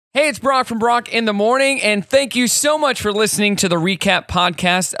Hey, it's Brock from Brock in the Morning, and thank you so much for listening to the recap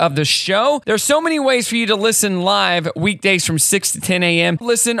podcast of the show. There's so many ways for you to listen live weekdays from 6 to 10 a.m.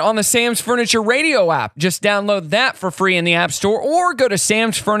 Listen on the Sam's Furniture Radio app. Just download that for free in the App Store or go to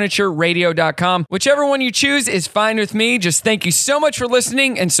samsfurnitureradio.com. Whichever one you choose is fine with me. Just thank you so much for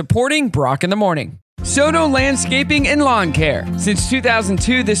listening and supporting Brock in the Morning. Soto Landscaping and Lawn Care. Since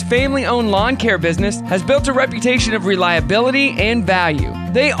 2002, this family-owned lawn care business has built a reputation of reliability and value.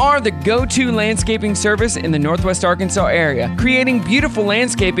 They are the go-to landscaping service in the Northwest Arkansas area, creating beautiful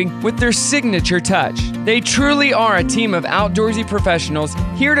landscaping with their signature touch. They truly are a team of outdoorsy professionals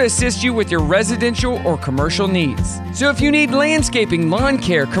here to assist you with your residential or commercial needs. So if you need landscaping, lawn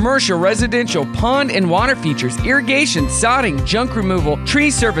care, commercial, residential, pond and water features, irrigation, sodding, junk removal, tree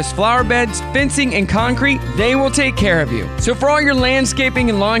service, flower beds, fencing, and concrete, they will take care of you. So for all your landscaping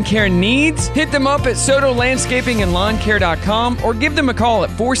and lawn care needs, hit them up at SotoLandscapingandLawnCare.com or give them a call at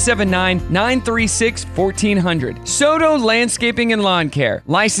 479-936-1400. Soto Landscaping and Lawn Care,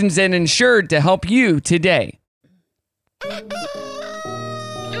 licensed and insured to help you today. Good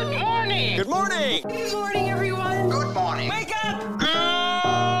morning. Good morning. Good morning, everyone. Good morning. Wake up. Good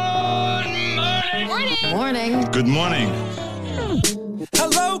morning. Morning. Good morning.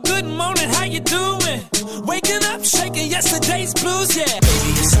 Hello, good morning, how you doing? Waking up, shaking yesterday's blues, yeah.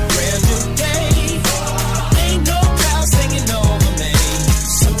 Baby, it's a brand new day. Ain't no clouds hanging over me.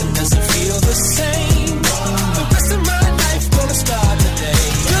 Something doesn't feel the same. The rest of my life gonna start today.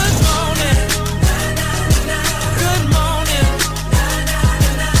 Good morning. Good morning.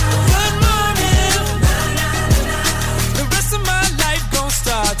 Good morning. The rest of my life gonna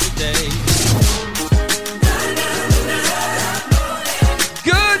start today.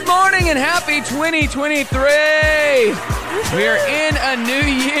 Good morning and happy 2023. We are in a new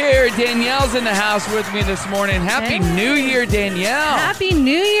year. Danielle's in the house with me this morning. Happy New Year, Danielle. Happy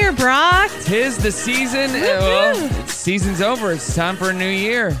New Year, Brock. 'Tis the season. Season's over. It's time for a new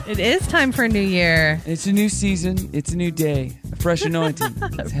year. It is time for a new year. It's a new season. It's a new day. A fresh anointing.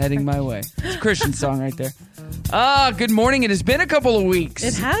 It's heading my way. It's a Christian song right there. Good morning. It has been a couple of weeks.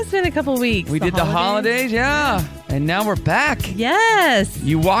 It has been a couple weeks. We did the holidays, yeah. And now we're back. Yes.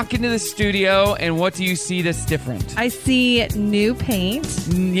 You walk into the studio, and what do you see that's different? I see new paint.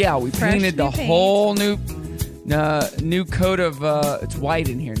 Yeah, we Fresh painted the new paint. whole new coat of, it's white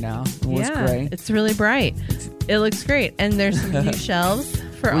in here now. It was great. It's really bright. It looks great. And there's some new shelves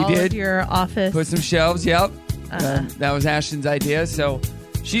for We all did. of your office. Put some shelves, yep. That was Ashton's idea. So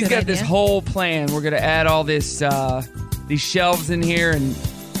she's Good got this idea. whole plan. We're going to add all this, these shelves in here. And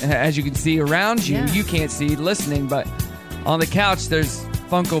as you can see around you, you can't see listening, but on the couch, there's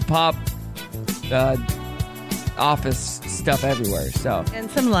Funko Pop office stuff everywhere. So And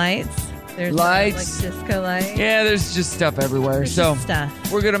some lights. There's lights. like disco lights. yeah, there's just stuff everywhere. There's So just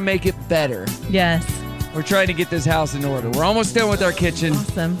stuff. we're going to make it better. Yes. We're trying to get this house in order. We're almost done with our kitchen.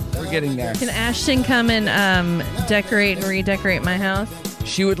 Awesome. We're getting there. Can Ashton come and decorate and redecorate my house?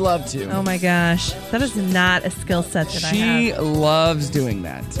 She would love to. Oh my gosh. That is not a skill set that I have. She loves doing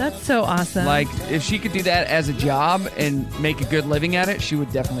that. That's so awesome. Like, if she could do that as a job and make a good living at it, she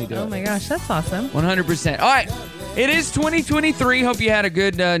would definitely do it. Oh my gosh, that's awesome. 100%. All right. It is 2023. Hope you had a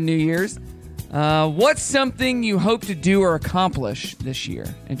good New Year's. What's something you hope to do or accomplish this year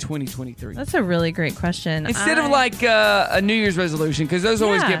in 2023? That's a really great question. Instead of like a New Year's resolution, because those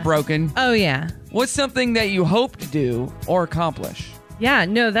always Yeah. get broken. Oh, yeah. What's something that you hope to do or accomplish? Yeah,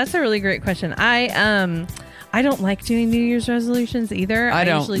 no, that's a really great question. I don't like doing New Year's resolutions either. I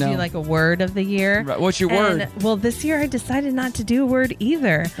don't, usually no. do like a word of the year. Right. What's your word? Well, this year I decided not to do a word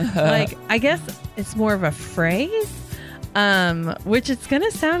either. Like, I guess it's more of a phrase. Which it's gonna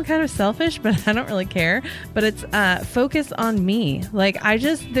sound kind of selfish, but I don't really care. But it's focus on me. Like,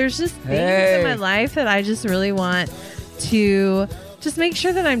 there's just things in my life that I just really want to just make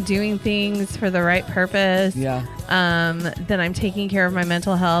sure that I'm doing things for the right purpose. Yeah. That I'm taking care of my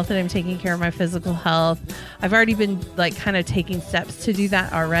mental health, that I'm taking care of my physical health. I've already been like kind of taking steps to do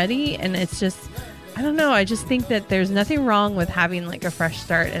that already, and it's just, I don't know. I just think that there's nothing wrong with having like a fresh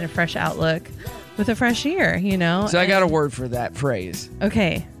start and a fresh outlook with a fresh year, you know? So I got a word for that phrase.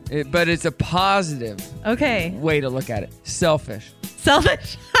 Okay. But it's a positive Okay. way to look at it. Selfish.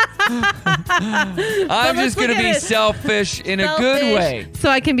 Selfish. I'm just going to be selfish in a good way. So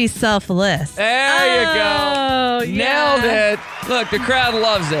I can be selfless. There you go. Oh, yeah. Nailed it. Look, the crowd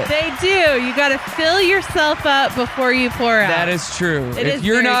loves it. They do. You got to fill yourself up before you pour out. That is true. It if is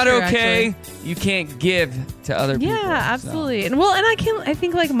you're very not true, okay, actually. you can't give to other people. Yeah, so. absolutely. And well, and I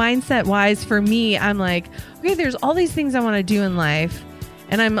think like mindset wise for me, I'm like, okay, there's all these things I want to do in life,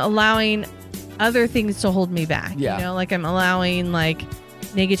 and I'm allowing other things to hold me back. Yeah. You know, like I'm allowing like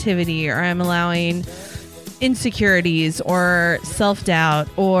negativity, or I'm allowing insecurities or self-doubt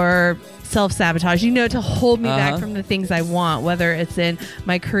or self-sabotage, to hold me back from the things I want, whether it's in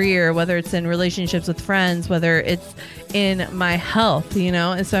my career, whether it's in relationships with friends, whether it's in my health,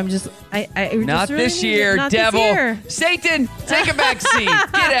 and so I'm just, not just really this year, not devil. this year. Satan, take a back seat.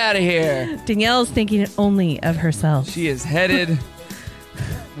 Get out of here. Danielle's thinking only of herself. She is headed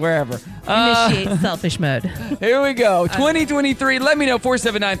wherever. Initiate selfish mode. Here we go. 2023. Let me know.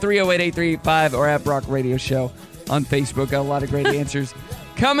 479-308-8385 or at Brock Radio Show on Facebook. Got a lot of great answers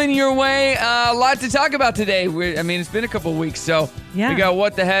coming your way. A lot to talk about today. It's been a couple weeks, so Yeah. we got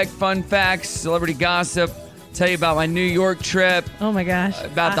what the heck, fun facts, celebrity gossip, tell you about my New York trip, Oh my gosh.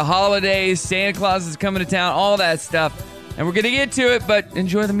 about the holidays, Santa Claus is coming to town, all that stuff. And we're going to get to it, but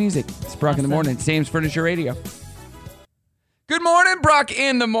enjoy the music. It's Brock in the Morning, Sam's Furniture Radio. Good morning, Brock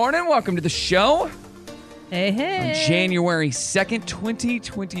in the Morning. Welcome to the show. Hey. On January 2nd,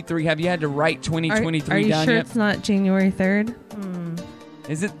 2023. Have you had to write 2023 Are you down sure yet? it's not January 3rd?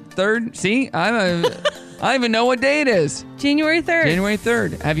 Is it 3rd? See, I don't even know what day it is. January 3rd. January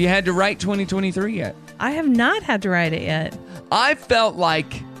 3rd. Have you had to write 2023 yet? I have not had to write it yet. I felt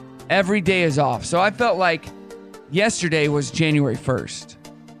like every day is off. So I felt like yesterday was January 1st.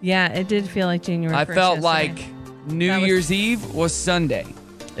 Yeah, it did feel like January 1st. I felt yesterday. like New Year's Eve was Sunday.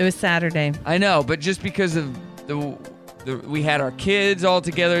 It was Saturday. I know, but just because of we had our kids all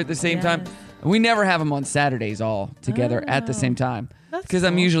together at the same time. We never have them on Saturdays all together at the same time. That's because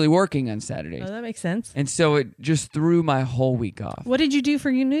I'm cool. usually working on Saturdays. Oh, that makes sense. And so it just threw my whole week off. What did you do for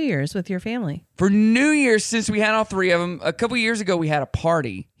your New Year's with your family? For New Year's, since we had all three of them, a couple years ago we had a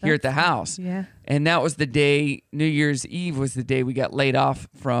party here at the house. Yeah. And that was the day, New Year's Eve was the day we got laid off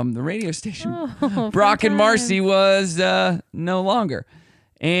from the radio station. Oh, Brock fun and Marcy was no longer.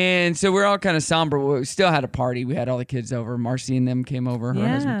 And so we're all kind of somber. We still had a party. We had all the kids over. Marcy and them came over, her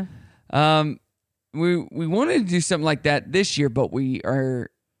husband. We wanted to do something like that this year, but we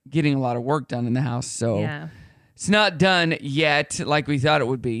are getting a lot of work done in the house. So it's not done yet like we thought it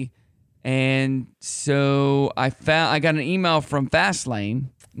would be. And so I got an email from Fastlane,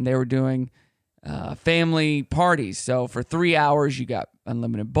 and they were doing family parties. So for 3 hours, you got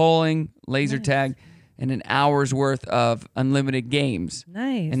unlimited bowling, laser tag, and an hour's worth of unlimited games.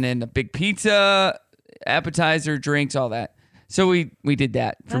 Nice. And then a big pizza, appetizer, drinks, all that. So we did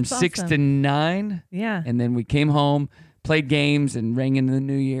that from That's 6 to awesome. 9. Yeah. And then we came home, played games, and rang into the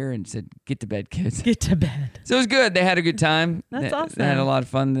new year and said, "Get to bed, kids." Get to bed. So it was good. They had a good time. That's awesome. They had a lot of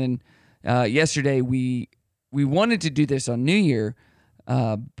fun. Then yesterday we wanted to do this on New Year,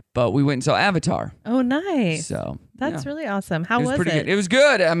 but we went and saw Avatar. Oh, nice. So That's yeah. really awesome. How It was was pretty it? good. It was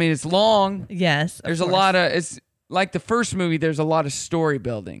good. I mean, it's long. Yes. There's a lot of, it's like the first movie, there's a lot of story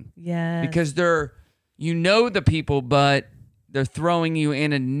building. Yeah. Because the people, but they're throwing you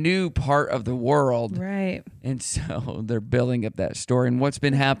in a new part of the world. Right. And so they're building up that story and what's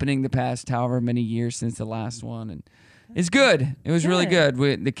been happening the past however many years since the last one. And it's good. It was really good.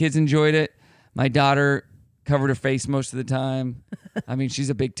 The kids enjoyed it. My daughter covered her face most of the time. I mean, she's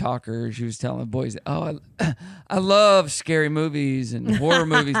a big talker. She was telling the boys, "Oh, I love scary movies and horror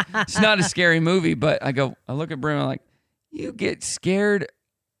movies." It's not a scary movie, but I look at Brim, I'm like, "You get scared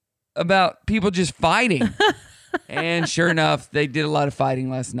about people just fighting." And sure enough, they did a lot of fighting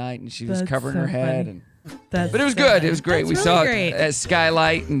last night, and she was That's covering so her head. funny. But it was good. It was great. That's We really saw great. it at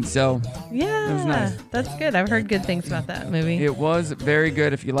Skylight, and so Yeah. it was nice. That's good. I've heard good things about that movie. It was very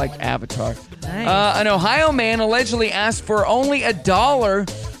good if you like Avatar. Nice. An Ohio man allegedly asked for only $1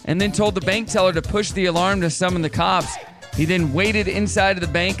 and then told the bank teller to push the alarm to summon the cops. He then waited inside of the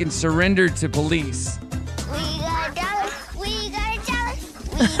bank and surrendered to police. We got $1. We got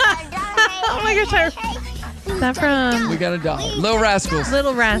 $1. We got $1. Oh my gosh, Is that from We got $1. Little Rascals.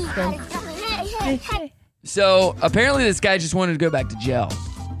 Little Rascals? Hey, hey. So apparently this guy just wanted to go back to jail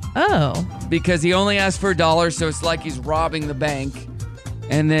Oh, because he only asked for $1, so it's like he's robbing the bank.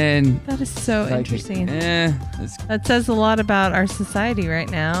 And then that is so like, interesting. it's That says a lot about our society right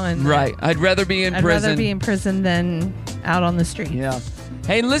now. And right. I'd rather be in I'd prison. rather be in prison than out on the street. Yeah.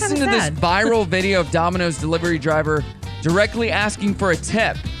 Hey, listen to Kinda this sad. viral video of Domino's delivery driver directly asking for a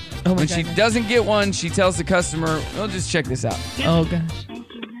tip. Oh my When she goodness. doesn't get one, she tells the customer, "Well, just check this out." Oh gosh.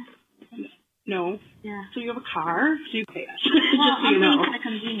 No. Yeah. So you have a car? So you pay us. Well, Just so I'm you know. paying for the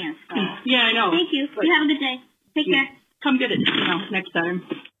convenience, so. Yeah, I know. Thank you. But You have a good day. Take Yeah. care. come get it, next time.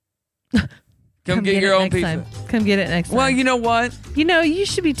 Come get your it own next pizza. time. Come get it next time. Well, you know what? you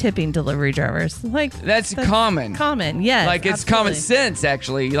should be tipping delivery drivers. Like That's common. Common, yes. Like it's absolutely. common sense,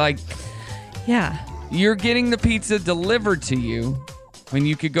 actually. Like Yeah. you're getting the pizza delivered to you when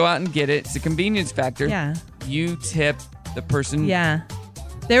you could go out and get it. It's a convenience factor. Yeah. You tip the person Yeah.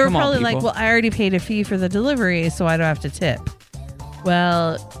 They were Come on, probably like, people. well, I already paid a fee for the delivery, so I don't have to tip.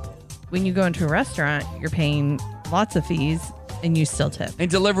 Well, when you go into a restaurant, you're paying lots of fees and you still tip. And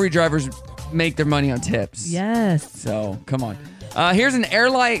delivery drivers make their money on tips. Yes. So, come on. Here's an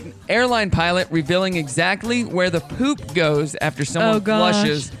airline pilot revealing exactly where the poop goes after someone Oh, gosh.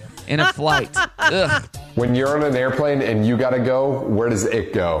 flushes in a flight. Ugh. When you're on an airplane and you gotta go, where does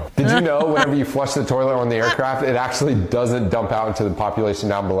it go? Did you know whenever you flush the toilet on the aircraft, it actually doesn't dump out into the population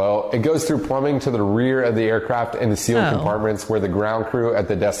down below? It goes through plumbing to the rear of the aircraft and the sealed Oh. compartments where the ground crew at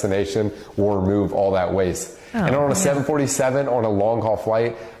the destination will remove all that waste. And on a 747 on a long haul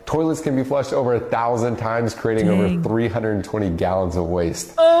flight, toilets can be flushed over 1,000 times, creating Dang. over 320 gallons of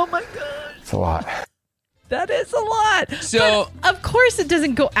waste. Oh my gosh. It's a lot. That is a lot. So- But of course it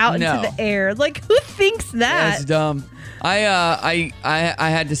doesn't go out No. into the air. Like, who thinks that? That's dumb. I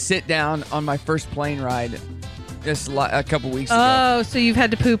had to sit down on my first plane ride a couple weeks ago Oh, so you've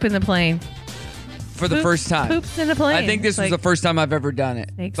had to poop in the plane. for the Poop- first time. Poops in a plane. I think this was Like, the first time I've ever done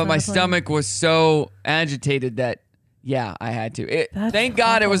it. Snakes But on my a plane. stomach was so agitated that, yeah, I had to. That's Thank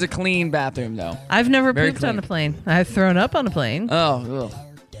God it awful. was a clean bathroom, though. I've never Very pooped on clean. a plane. I've thrown up on a plane. Oh, ugh.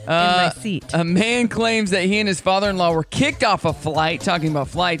 in my seat. A man claims that he and his father-in-law were kicked off a flight, talking about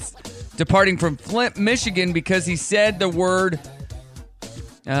flights, departing from Flint, Michigan, because he said the word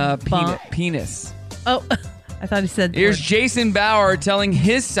penis. Oh, I thought he said. Here's word. Jason Bauer telling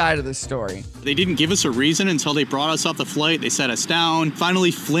his side of the story. They didn't give us a reason until they brought us off the flight. They sat us down. Finally,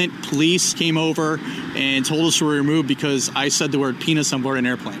 Flint police came over and told us we were removed because I said the word penis on board an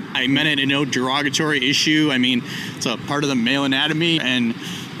airplane. I meant it in no derogatory issue. I mean, it's a part of the male anatomy, and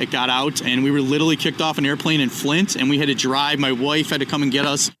it got out, and we were literally kicked off an airplane in Flint, and we had to drive. My wife had to come and get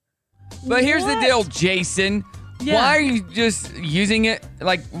us. But here's the What? deal, Jason. Yeah. Why are you just using it?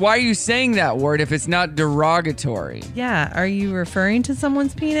 Like, why are you saying that word if it's not derogatory? Yeah, are you referring to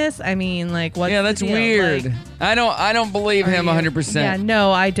someone's penis? I mean, like, what's Yeah, the that's deal? weird. Like, I don't believe are him you- 100%. Yeah,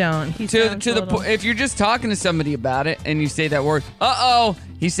 no, I don't. He To sounds the a little- if you're just talking to somebody about it and you say that word,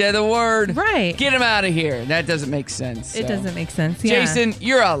 he said the word. Right. Get him out of here. That doesn't make sense. It so. doesn't make sense. Yeah. Jason,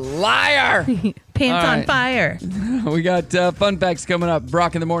 you're a liar. Pants All on right. fire. We got fun facts coming up.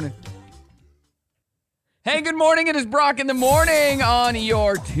 Brock in the morning. Hey, good morning. It is Brock in the morning on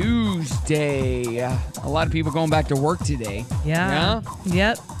your Tuesday. A lot of people going back to work today. Yeah.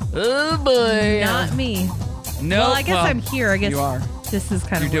 Yep. Oh, boy. Not me. No. Well, I guess I'm here. I guess you are. this is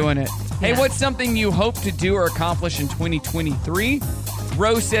kind You're of doing it. Hey, Yeah. what's something you hope to do or accomplish in 2023?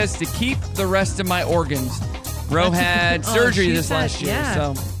 Ro says to keep the rest of my organs. Ro had surgery she this said- last year,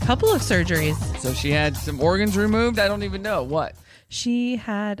 yeah. Couple of surgeries. so she had some organs removed. I don't even know what. She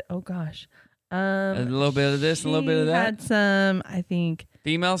had. Oh gosh. A little bit of this, a little bit of She that. had some. I think.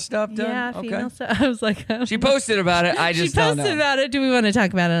 Female stuff done. Yeah, okay. female stuff. I was like, She posted about it. I just she don't posted know. about it. Do we want to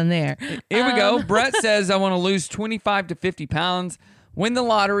talk about it on there? Here we go. Brett says, I want to lose 25 to 50 pounds, win the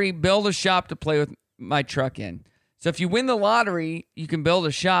lottery, build a shop to play with my truck in. So if you win the lottery, you can build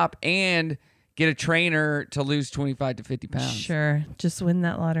a shop and get a trainer to lose 25 to 50 pounds. Sure. Just win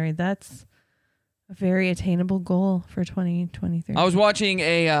that lottery. That's a very attainable goal for 2023. I was watching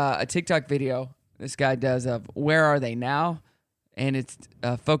a TikTok video this guy does of Where Are They Now? And it's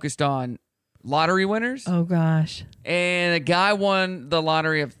focused on lottery winners. Oh gosh. And a guy won the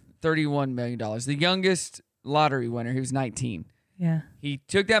lottery of $31 million, the youngest lottery winner. He was 19. Yeah. He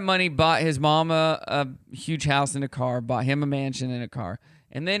took that money, bought his mom a huge house and a car, bought him a mansion and a car.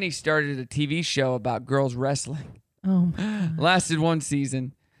 And then he started a TV show about girls wrestling. Oh my God. Lasted one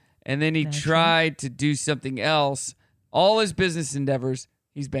season. And then he tried to do something else. All his business endeavors,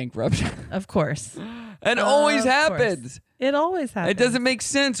 he's bankrupt. Of course. It always Of happens. course. It always happens. It doesn't make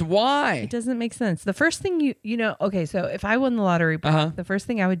sense. Why? It doesn't make sense. The first thing you know, okay, so if I won the lottery, Brock, the first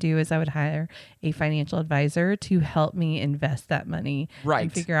thing I would do is I would hire a financial advisor to help me invest that money Right.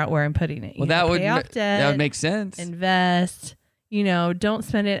 and figure out where I'm putting it. Well, You know, that would pay off debt, that would make sense. invest, don't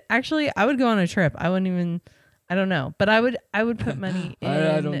spend it. Actually, I would go on a trip. I wouldn't even I don't know, but I would put money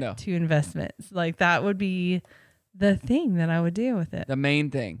I don't know. to investments. Like that would be the thing that I would do with it. The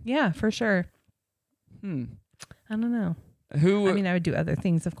main thing. Yeah, for sure. I don't know. Who I mean, I would do other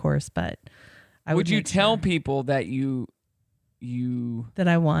things, of course, but I would you make tell sure people that you that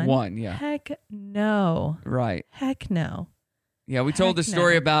I won? won? Yeah. Heck no. Right. Heck no. Yeah, we told the Heck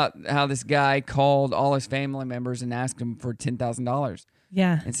story no. about how this guy called all his family members and asked them for $10,000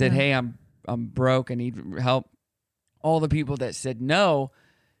 Yeah. and said, yeah. "Hey, I'm broke. I need help." All the people that said no,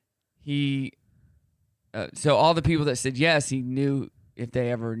 so all the people that said yes, he knew if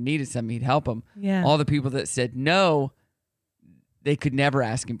they ever needed something, he'd help them. Yeah. All the people that said no, they could never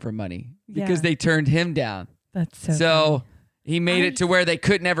ask him for money because Yeah. they turned him down. That's so So funny. He made it to where they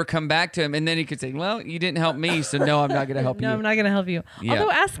could never come back to him, and then he could say, "Well, you didn't help me, so no, I'm not going to help you." No, I'm not going to help you. Yeah.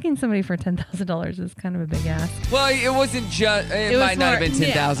 Although asking somebody for $10,000 is kind of a big ask. Well, it wasn't just. It was might not have more- been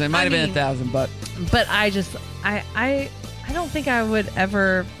 10,000. It might I have been mean- 1,000, but But I don't think I would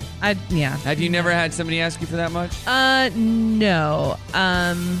ever. Yeah. have you never had somebody ask you for that much? No.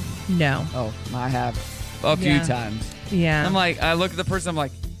 No. Oh, I have a few Yeah. times. Yeah. I'm like, I look at the person, I'm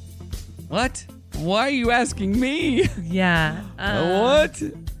like, what? Why are you asking me? Yeah. What?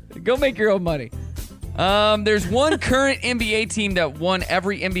 Go make your own money. There's one current NBA team that won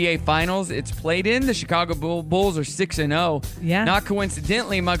every NBA Finals it's played in. The Chicago Bulls are 6-0. Yeah. Not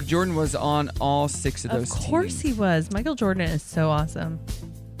coincidentally, Michael Jordan was on all 6 of those Of course teams. he was. Michael Jordan is so awesome.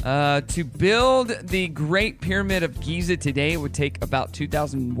 To build the Great Pyramid of Giza today, it would take about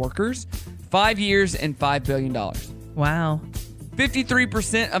 2,000 workers, 5 years, and $5 billion. Wow.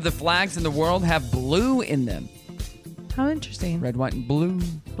 53% of the flags in the world have blue in them. How interesting. Red, white, and blue.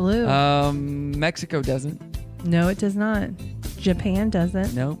 Blue. Mexico doesn't. No, it does not. Japan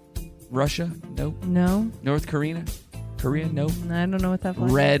doesn't. Nope. Russia? Nope. No. North Korea? Korea? Nope. I don't know what that flag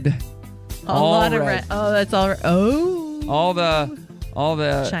is. Red. A All lot of red. red. Oh, that's all. Oh. All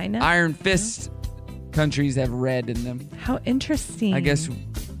the China? Iron Fist countries have red in them. How interesting. I guess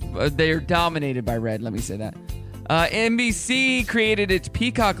they are dominated by red. Let me say that. NBC created its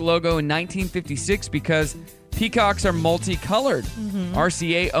peacock logo in 1956 because peacocks are multicolored.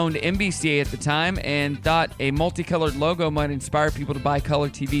 RCA owned NBC at the time and thought a multicolored logo might inspire people to buy color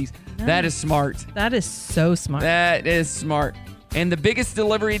TVs. That is smart. That is so smart. That is smart. And the biggest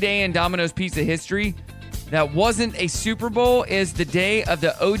delivery day in Domino's Pizza history that wasn't a Super Bowl is the day of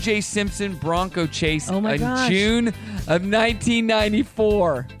the O.J. Simpson Bronco chase Oh my in gosh. June of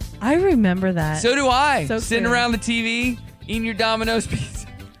 1994. I remember that. So do I. So Sitting clear. around the TV, eating your Domino's pizza.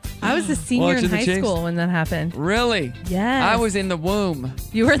 I was a senior Watching in the high chase? school when that happened. Really? Yes. I was in the womb.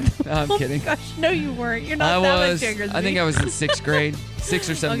 You were. No, I'm oh kidding. My gosh, no, you weren't. You're not I that was. much younger than I think me. I was in 6th grade, 6th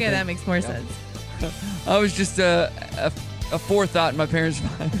or 7th. Okay, grade. that makes more sense. I was just a forethought in my parents'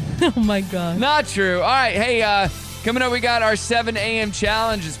 mind. Oh my god. Not true. All right, hey, coming up, we got our 7 a.m.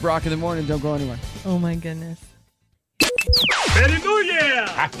 challenge. It's Brock in the morning. Don't go anywhere. Oh my goodness.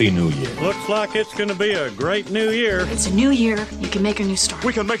 Happy New Year. Looks like it's going to be a great new year. It's a new year. You can make a new start.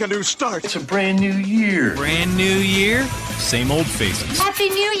 We can make a new start. It's a brand new year. Brand new year, same old faces. Happy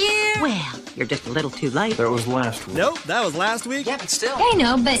New Year! Well, you're just a little too late. That was last week. Nope, that was last week. Yeah, but still. I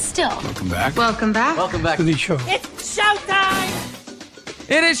know, but still. Welcome back. Welcome back. Welcome back to the show. It's showtime!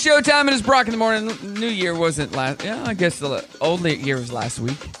 It is showtime. It is Brock in the morning. New Year wasn't last. Yeah, I guess the old year was last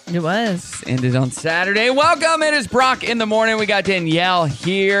week. It was. Ended on Saturday. Welcome. It is Brock in the morning. We got Danielle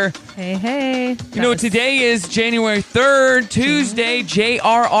here. Hey, hey. You know, today is January 3rd, Tuesday,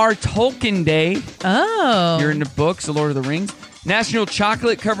 J.R.R. Tolkien Day. Oh. You're in the books, The Lord of the Rings. National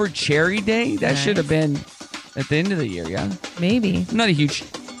Chocolate Covered Cherry Day. That should have been at the end of the year, yeah? Maybe. I'm not a huge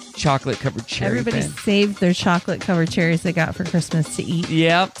chocolate covered cherry Everybody fan. saved their chocolate covered cherries they got for Christmas to eat.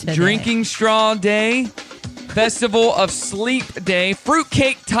 Yep. today. Drinking Straw Day. Festival of Sleep Day.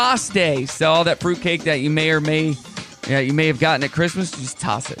 Fruitcake Toss Day. So all that fruitcake that you may have gotten at Christmas, just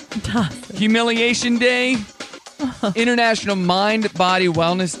toss it. Toss it. Humiliation Day. International Mind Body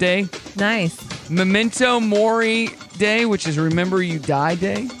Wellness Day. Nice. Memento Mori Day, which is Remember You Die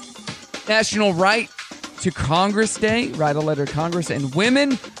Day. National Right to Congress Day. Write a letter to Congress. And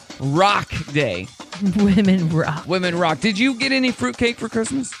Women Rock Day. Women rock. Women Rock. Did you get any fruitcake for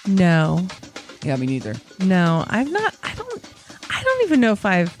Christmas? No. Yeah, me neither. No, I've not. I don't even know if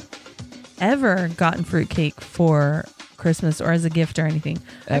I've ever gotten fruitcake for Christmas or as a gift or anything.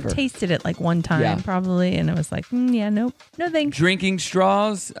 Ever. I've tasted it like one time Yeah. probably, and it was like, yeah, nope, no thanks. Drinking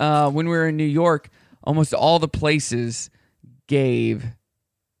straws. When we were in New York, almost all the places gave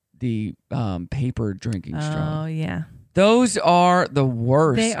the paper drinking straw. Oh yeah, Those are the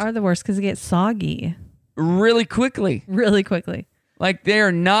worst. they are the worst because it gets soggy Really quickly. really quickly. Like they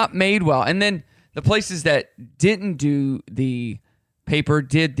are not made well. And then the places that didn't do the paper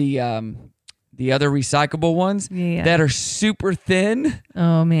did the other recyclable ones Yeah. that are super thin.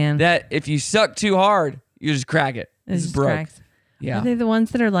 Oh man, That if you suck too hard, you just crack it. It's just broke. cracks. Yeah. Are they the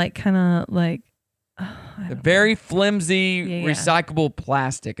ones that are like kind of like? The very flimsy Yeah. recyclable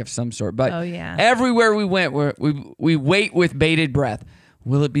plastic of some sort. But Oh, yeah. everywhere we went, we wait with bated breath.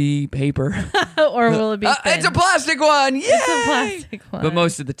 Will it be paper? or will it be? It's a thin? plastic one. Yay! It's a plastic one. But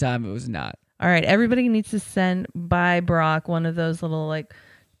most of the time, it was not. All right, everybody needs to send by Brock one of those little like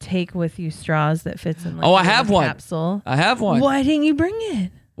take with you straws that fits in. Like, Oh, a I have little one. capsule. I have one. Why didn't you bring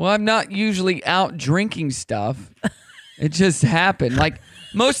it? Well, I'm not usually out drinking stuff. It just happened. Like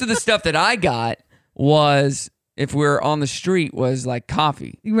most of the stuff that I got was if we're on the street was like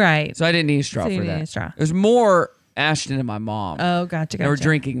coffee. Right. So I didn't need a straw So you for didn't that. need a straw. It was more Ashton and my mom. Oh, gotcha. They were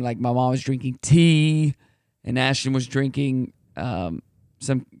drinking, like my mom was drinking tea and Ashton was drinking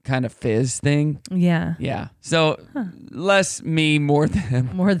some kind of fizz thing. Yeah. Yeah. So less me, more them.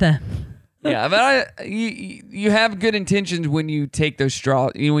 More them. Yeah, but you have good intentions when you take those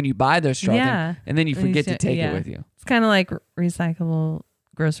straws, when you buy those straws, Yeah. and then you When you forget to say- take yeah. it with you. It's kind of like recyclable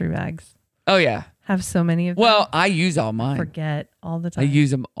grocery bags. Oh yeah. Have so many of them. Well, I use all mine. Forget all the I time.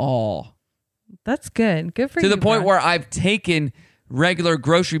 use them all. That's good. Good for To you. the point Brock. where I've taken regular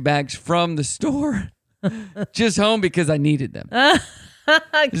grocery bags from the store just home because I needed them.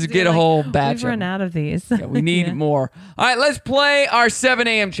 Just get a whole batch We've of run them. out of these. Yeah, we need Yeah. more. All right, let's play our 7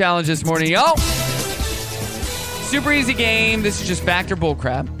 a.m. challenge this morning, y'all. Super easy game. This is just fact or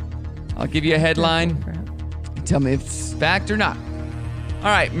bullcrap. I'll give you a headline. You tell me if it's fact or not. All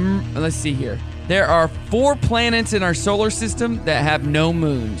right, let's see here. There are 4 planets in our solar system that have no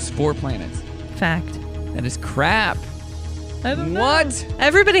moons. 4 planets. Fact. That is crap. I don't know. What?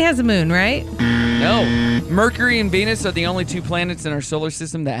 Everybody has a moon, right? No. Mercury and Venus are the only 2 planets in our solar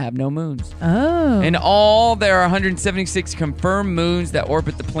system that have no moons. Oh. In all, there are 176 confirmed moons that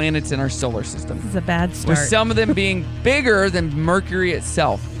orbit the planets in our solar system. This is a bad start. With some of them being bigger than Mercury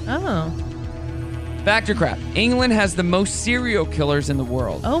itself. Oh. Fact or crap? England has the most serial killers in the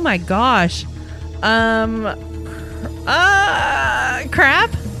world. Oh my gosh.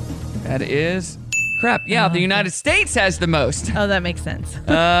 Crap? That is crap. Yeah, the United States has the most. Oh, that makes sense.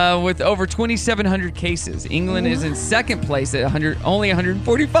 With over 2,700 cases. England is in second place at only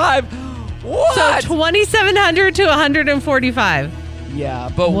 145. What? So 2,700 to 145. Yeah,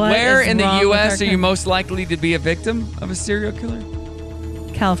 but What where is in the wrong with U.S. our are you most likely to be a victim of a serial killer?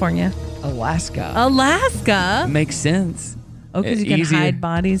 California. Alaska. Alaska? Makes sense. Oh, because you can hide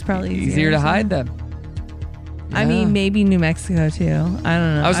bodies probably Easier to or hide something. them. I mean, maybe New Mexico too. I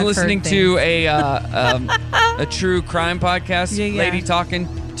don't know. I was I've listening heard to things. a true crime podcast Yeah. lady talking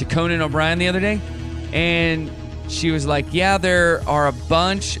to Conan O'Brien the other day, and she was like, "Yeah, there are a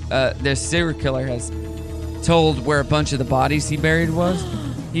bunch. The serial killer has told where a bunch of the bodies he buried was.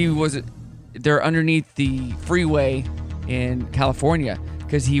 They're underneath the freeway in California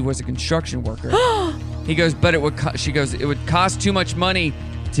because he was a construction worker. He goes, but it would. She goes, it would cost too much money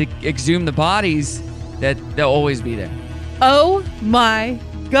to exhume the bodies. That they'll always be there." Oh my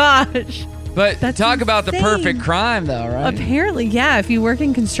gosh. But That's talk about the insane. perfect crime, though, right? Apparently, yeah. If you work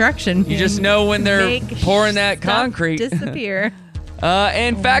in construction, You just know when they're make pouring that stuff concrete. disappear.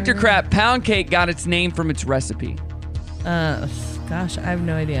 And fact or crap, pound cake got its name from its recipe. Gosh, I have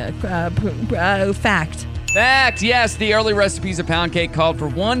no idea. Fact. Fact, yes. The early recipes of pound cake called for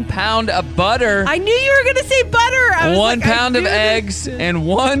 1 pound of butter, I knew you were going to say butter. I was 1 like, I pound of knew this. eggs, and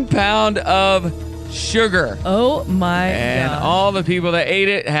 1 pound of sugar. Oh my And god. all the people that ate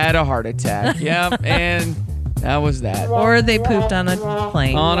it had a heart attack. Yep, and that was that. Or they pooped on a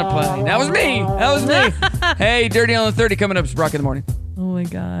plane. On a plane. That was me. That was me. Hey, Dirty on the 30 coming up. It's Brock in the morning. Oh my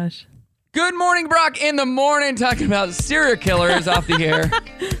gosh. Good morning, Brock in the morning. Talking about serial killers off the air.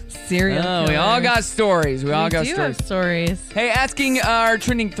 Serial Oh, we all got stories. We all got do stories. have stories. Hey, asking our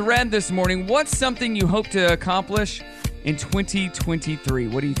trending thread this morning, what's something you hope to accomplish in 2023?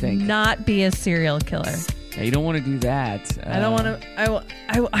 What do you think? Not be a serial killer. Yeah, you don't want to do that. I don't want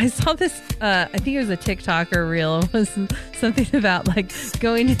to. I saw this. I think it was a TikTok or reel. It was something about like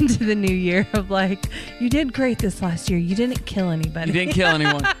going into the new year of like, you did great this last year. You didn't kill anybody. You didn't kill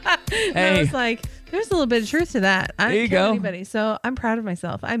anyone. And I Hey. was like, there's a little bit of truth to that. I There you didn't kill go. anybody, so I'm proud of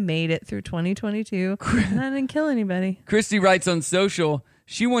myself. I made it through 2022, and I didn't kill anybody. Christy writes on social,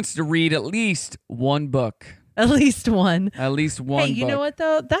 she wants to read at least 1 book. At least one. At least 1 Hey, you book. know what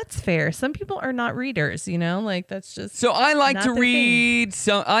though? That's fair. Some people are not readers. You know, like that's just. So I like not to their thing. read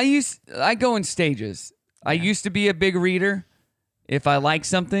some. I go in stages. I used to be a big reader. If I like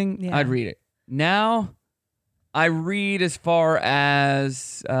something, Yeah. I'd read it. Now, I read as far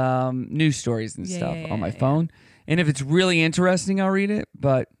as news stories and Yeah, stuff yeah, on my yeah, phone. And if it's really interesting, I'll read it.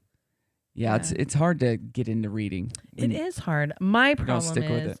 But yeah, it's hard to get into reading. It is hard. My don't problem stick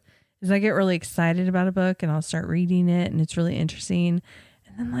with it. is I get really excited about a book and I'll start reading it and it's really interesting.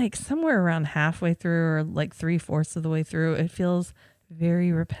 And then like somewhere around halfway through or like 3/4 of the way through, it feels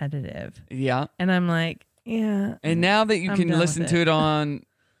very repetitive. Yeah. And I'm like, yeah. And now that you I'm can done listen with to it on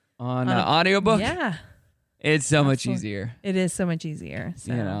On a- audiobook, Yeah. it's so much Absolutely. easier. It is so much easier.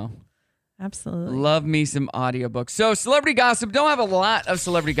 So, You know. Absolutely. Love me some audiobooks. So, celebrity gossip. Don't have a lot of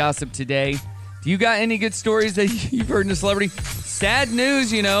celebrity gossip today. Do you got any good stories that you've heard in the celebrity? Sad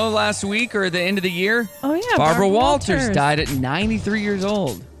news, last week or the end of the year. Oh, yeah. Barbara Walters died at 93 years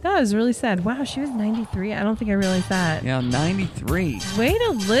old. That was really sad. Wow, she was 93. I don't think I realized that. Yeah, 93. Way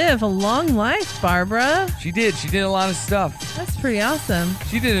to live a long life, Barbara. She did. She did a lot of stuff. That's pretty awesome.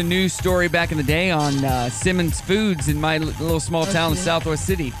 She did a news story back in the day on Simmons Foods in my little small town in Southwest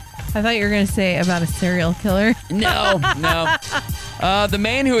City. I thought you were going to say about a serial killer. No. The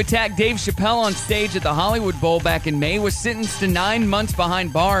man who attacked Dave Chappelle on stage at the Hollywood Bowl back in May was sentenced to 9 months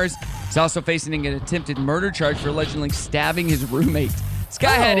behind bars. He's also facing an attempted murder charge for allegedly stabbing his roommate. This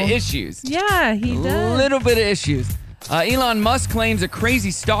guy had issues. Yeah, he does. A little bit of issues. Elon Musk claims a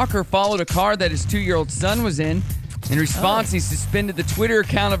crazy stalker followed a car that his 2-year-old son was in. In response, he suspended the Twitter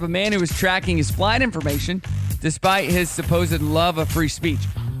account of a man who was tracking his flight information despite his supposed love of free speech.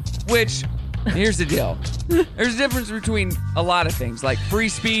 Which, here's the deal. There's a difference between a lot of things, like free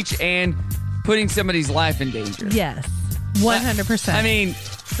speech and putting somebody's life in danger. Yes, 100%. I mean,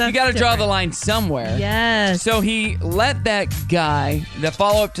 you got to draw the line somewhere. Yes. So he let that guy, the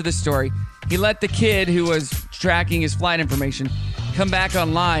follow-up to the story, he let the kid who was tracking his flight information come back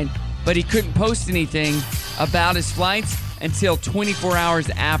online, but he couldn't post anything about his flights until 24 hours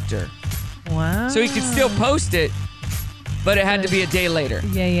after. Wow. So he could still post it, but it had to be a day later.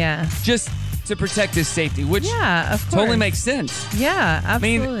 Yeah. Just to protect his safety, which of course. totally makes sense. Yeah,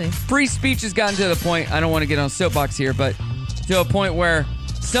 absolutely. I mean, free speech has gotten to the point, I don't want to get on a soapbox here, but to a point where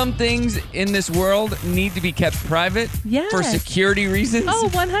some things in this world need to be kept private for security reasons. Oh,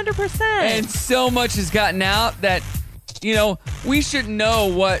 100%. And so much has gotten out that, we should know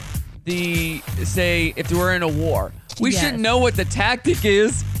what say, if we're in a war, we should know what the tactic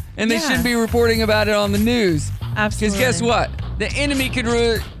is, and they shouldn't be reporting about it on the news. Absolutely. Because guess what? The enemy could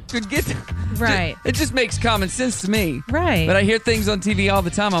get... Right. It just makes common sense to me. Right. But I hear things on TV all the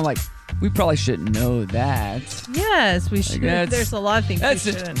time. I'm like, we probably shouldn't know that. Yes, we should. There's a lot of things we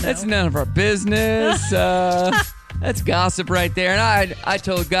shouldn't know. That's none of our business. That's gossip right there. And I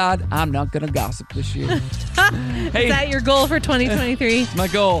told God, I'm not going to gossip this year. Hey, is that your goal for 2023? It's my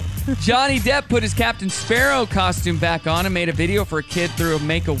goal. Johnny Depp put his Captain Sparrow costume back on and made a video for a kid through a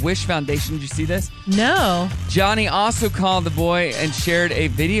Make-A-Wish Foundation. Did you see this? No. Johnny also called the boy and shared a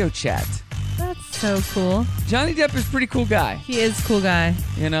video chat. That's so cool. Johnny Depp is a pretty cool guy. He is a cool guy.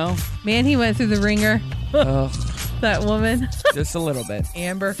 Man, he went through the ringer. That woman. Just a little bit.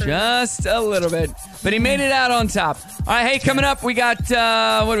 Amber. Just a little bit. But he made it out on top. All right, hey, coming up, we got,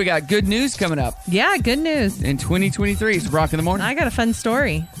 what do we got? Good news coming up. Yeah, good news. In 2023. It's Brock in the Morning. I got a fun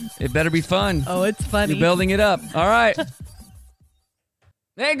story. It better be fun. Oh, it's funny. You're building it up. All right.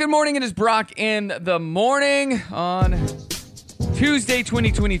 Hey, good morning. It is Brock in the Morning on Tuesday,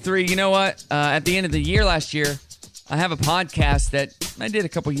 2023. You know what? At the end of the year last year, I have a podcast that I did a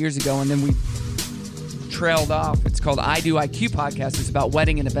couple years ago, and then we trailed off. It's called I Do IQ Podcast. It's about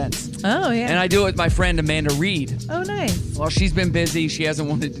wedding and events. Oh, yeah. And I do it with my friend Amanda Reed. Oh, nice. Well, she's been busy. She hasn't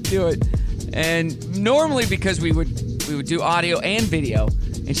wanted to do it. And normally, because we would do audio and video,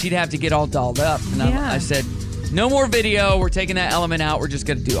 and she'd have to get all dolled up. And I said, no more video. We're taking that element out. We're just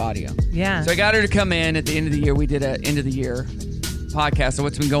going to do audio. Yeah. So I got her to come in at the end of the year. We did an end of the year podcast of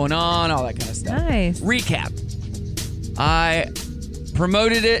what's been going on, all that kind of stuff. Nice. Recap. I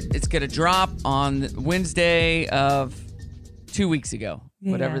promoted it. It's going to drop on Wednesday of 2 weeks ago,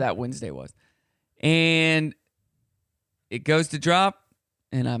 whatever that Wednesday was. And it goes to drop,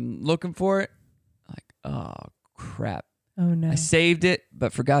 and I'm looking for it. Like, oh, crap. Oh, no. I saved it,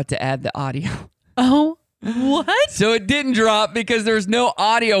 but forgot to add the audio. Oh, what? So it didn't drop because there was no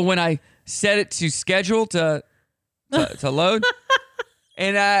audio when I set it to schedule to load.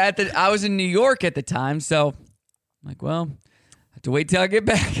 And I was in New York at the time, so I'm like, well, I have to wait till I get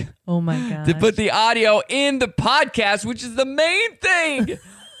back. Oh my god! To put the audio in the podcast, which is the main thing.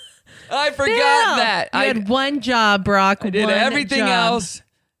 I forgot that. You had one job, Brock. I did everything else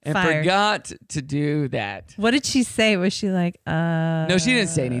and Fired. forgot to do that. What did she say? Was she like, No, she didn't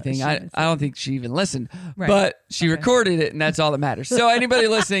say anything. I don't think she even listened. Right. But she recorded it, and that's all that matters. So anybody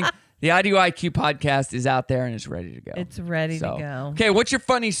listening, the I Do IQ podcast is out there and it's ready to go. It's ready to go. Okay, what's your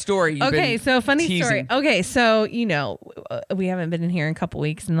funny story? Okay, so funny teasing? story. Okay, so, we haven't been in here in a couple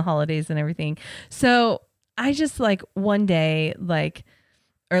weeks and the holidays and everything. So I just one day,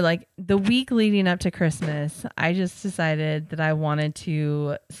 or the week leading up to Christmas, I just decided that I wanted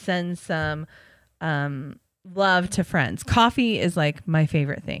to send some love to friends. Coffee is my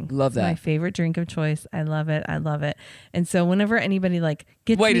favorite thing. Love that. My favorite drink of choice. I love it. And so whenever anybody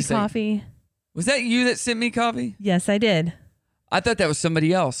gets me coffee. Was that you that sent me coffee? Yes, I did. I thought that was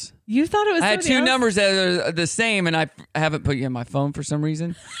somebody else. You thought it was I had somebody two else? numbers that are the same, and I haven't put you in my phone for some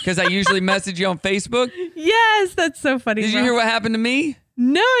reason because I usually message you on Facebook. Yes, that's so funny. Did you hear what happened to me?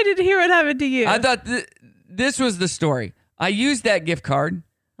 No, I didn't hear what happened to you. I thought this was the story. I used that gift card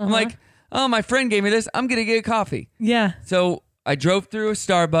I'm like, oh, my friend gave me this. I'm going to get a coffee. Yeah. So I drove through a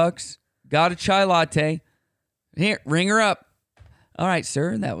Starbucks, got a chai latte. Here, ring her up. All right,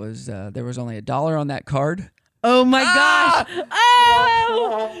 sir. That was there was only $1 on that card. Oh my gosh.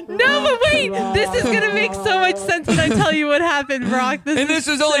 Oh no, but wait. This is gonna make so much sense when I tell you what happened, Brock. This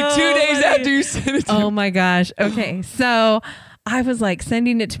was only 2 days funny. after you sent it to me. Oh my gosh. Okay, so I was like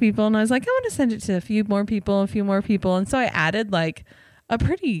sending it to people, and I was like, I want to send it to a few more people, and so I added like a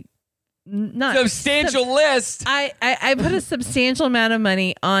pretty substantial list. I put a substantial amount of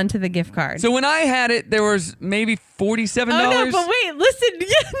money onto the gift card. So when I had it, there was maybe $47. Oh no, but wait, listen.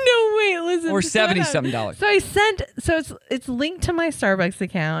 Yeah, no, wait, listen. Or $70-something. So I sent. So it's linked to my Starbucks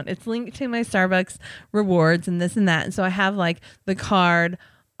account. It's linked to my Starbucks rewards and this and that. And so I have like the card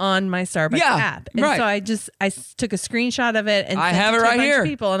on my Starbucks app. And right. so I took a screenshot of it and I sent have it it to right a bunch here. of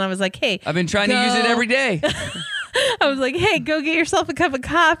people, and I was like, hey, I've been trying to use it every day. I was like, hey, go get yourself a cup of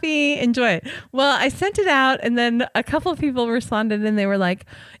coffee. Enjoy it. Well, I sent it out, and then a couple of people responded, and they were like,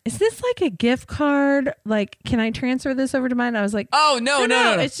 is this like a gift card? Like, can I transfer this over to mine? I was like, oh, no.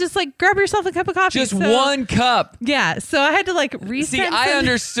 It's just like, grab yourself a cup of coffee. Just one cup. Yeah. So I had to like resend. See, I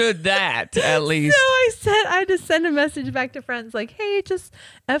understood that at least. So I had to send a message back to friends like, hey, just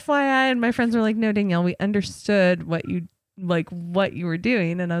FYI. And my friends were like, no, Danielle, we understood what you were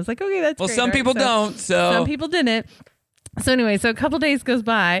doing. And I was like, okay, that's well, great. some All right. people don't. So some people didn't. So anyway, so a couple days goes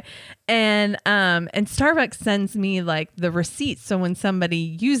by, and Starbucks sends me like the receipts. So when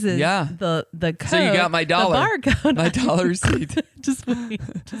somebody uses the code, so you got my dollar, the barcode, my dollar receipt. just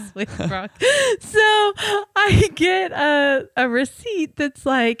wait, Brock. So I get a receipt that's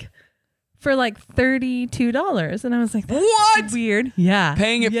like for like $32, and I was like, that's what? Weird. Yeah,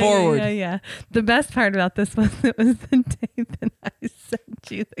 paying it forward. Yeah. The best part about this was it was the day that I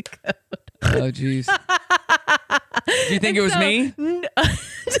sent you the code. Oh, jeez. Do you think it was me? No,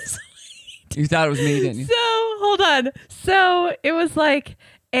 just wait. You thought it was me, didn't you? So hold on. So it was like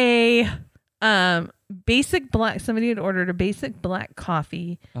a basic black. Somebody had ordered a basic black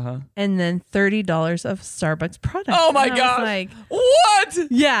coffee, and then $30 of Starbucks products. Oh my god! god! What?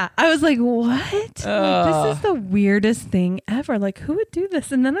 Yeah, I was like, what? Like, this is the weirdest thing ever. Like, who would do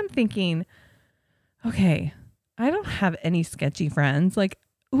this? And then I'm thinking, okay, I don't have any sketchy friends. Like,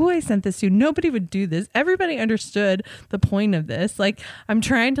 who I sent this to, nobody would do this. Everybody understood the point of this. Like, I'm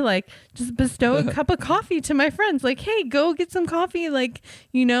trying to like just bestow a cup of coffee to my friends. Like, hey, go get some coffee. Like,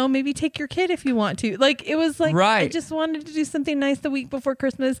 maybe take your kid if you want to. Like, it was like, I just wanted to do something nice the week before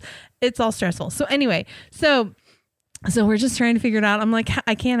Christmas. It's all stressful. So anyway, so we're just trying to figure it out. I'm like,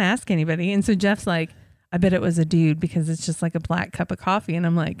 I can't ask anybody. And so Jeff's like, I bet it was a dude because it's just like a black cup of coffee. And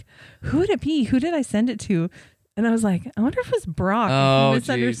I'm like, who would it be? Who did I send it to? And I was like, I wonder if it was Brock. Oh, he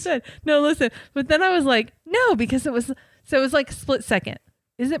misunderstood. Geez. No, listen. But then I was like, no, because it was like a split second.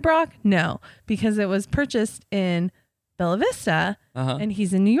 Is it Brock? No, because it was purchased in Bella Vista and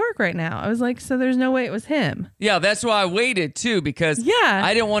he's in New York right now. I was like, so there's no way it was him. Yeah, that's why I waited too, because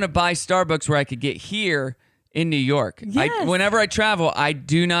I didn't want to buy Starbucks where I could get here in New York. Yes. Whenever I travel, I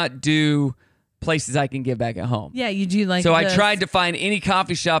do not do places I can get back at home. Yeah, you do like. So I tried to find any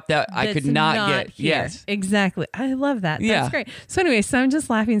coffee shop that I could not get. Here. Yes, exactly. I love that. That's great. So anyway, so I'm just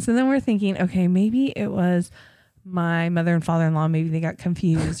laughing. So then we're thinking, okay, maybe it was my mother and father-in-law. Maybe they got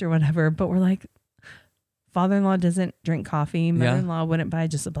confused or whatever. But we're like, father-in-law doesn't drink coffee. Mother-in-law wouldn't buy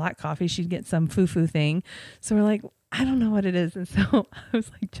just a black coffee. She'd get some foo-foo thing. So we're like, I don't know what it is. And so I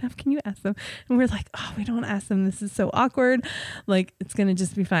was like, Jeff, can you ask them? And we're like, oh, we don't ask them. This is so awkward. Like, it's going to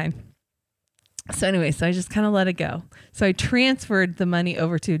just be fine. So anyway, so I just kind of let it go. So I transferred the money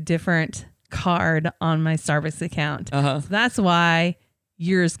over to a different card on my Starbucks account. So that's why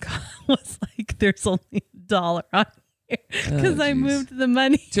yours was like, there's only $1 on here because I moved the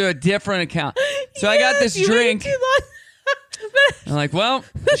money to a different account. So I got this drink. I'm like, well,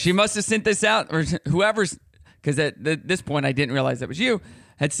 she must have sent this out, or whoever's, because at this point I didn't realize that was you,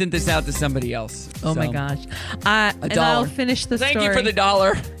 had sent this out to somebody else. Oh my gosh. And I'll finish the story. Thank you for the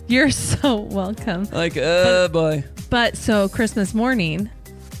 $1. You're so welcome. Like, boy. But so Christmas morning,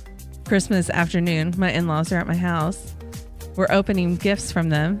 Christmas afternoon, my in-laws are at my house. We're opening gifts from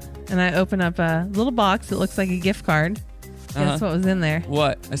them. And I open up a little box that looks like a gift card. Guess what was in there?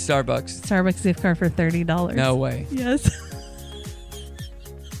 What? A Starbucks. Starbucks gift card for $30. No way. Yes.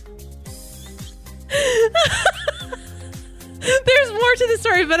 There's more to the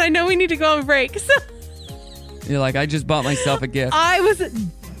story, but I know we need to go on break. So you're like, I just bought myself a gift. I was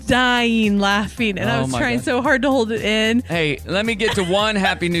dying laughing, and I was trying so hard to hold it in. Hey, let me get to one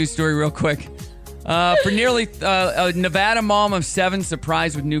happy news story real quick. For nearly a Nevada mom of 7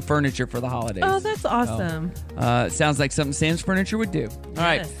 surprised with new furniture for the holidays. Oh, that's awesome. Sounds like something Sam's Furniture would do. All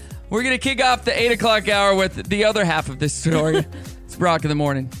right. Yes. We're going to kick off the 8 o'clock hour with the other half of this story. It's Brock in the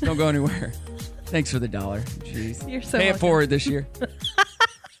morning. Don't go anywhere. Thanks for the $1. Jeez. You're so Pay it welcome. forward this year.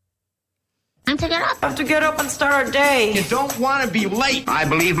 Time to get up. Have to get up and start our day. You don't want to be late. I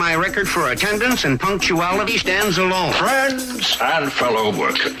believe my record for attendance and punctuality stands alone. Friends and fellow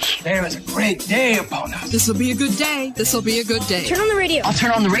workers. There is a great day upon us. This'll be a good day. This'll be a good day. Turn on the radio. I'll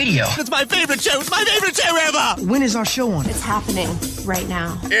turn on the radio. It's my favorite show. It's my favorite show ever. When is our show on? It's happening right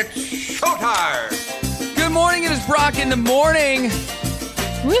now. It's showtime. Good morning. It is Brock in the morning.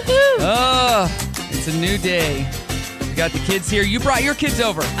 Woohoo! It's a new day. We got the kids here. You brought your kids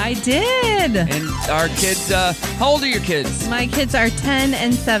over. I did. And our kids, how old are your kids? My kids are 10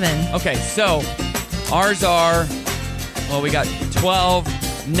 and 7. Okay, so ours are, well, we got 12,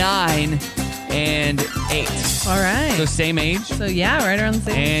 9, and 8. All right. So same age. So yeah, right around the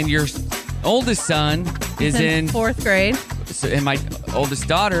same. And your oldest son is in 4th grade. So, and my oldest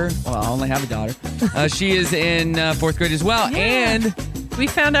daughter, well, I only have a daughter. She is in 4th grade as well. Yeah. And we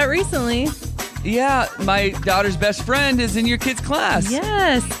found out recently. yeah, my daughter's best friend is in your kid's class.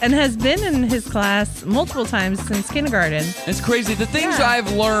 Yes, and has been in his class multiple times since kindergarten. It's crazy. The things Yeah.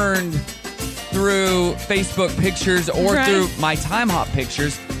 I've learned through Facebook pictures or Right. through my Time Hop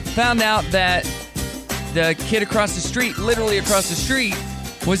pictures, found out that the kid across the street, literally across the street,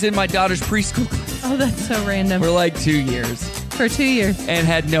 was in my daughter's preschool class Oh, that's so random. for like 2 years For 2 years. and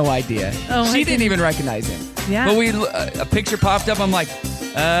had no idea. Oh, my she didn't goodness. even recognize him. Yeah. But a picture popped up. I'm like,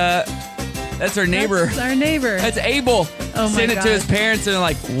 that's our neighbor. That's our neighbor. That's Abel. Oh, my Sent it to his gosh. parents and they're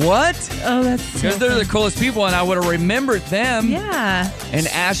like, what? Oh, that's so Because they're the funny. coolest people and I would have remembered them. Yeah, And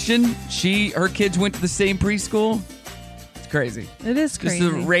Ashton, her kids went to the same preschool. It's crazy. it is Just crazy.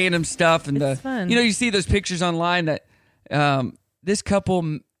 the random stuff and It's fun. you see those pictures online that this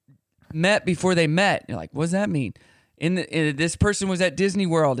couple met before they met. You're like, what does that mean? This person was at Disney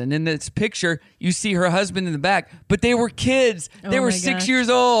World, and in this picture, you see her husband in the back, but they were kids. They Oh were my 6 gosh. years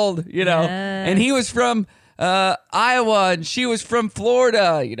old, Yes. and he was from Iowa, and she was from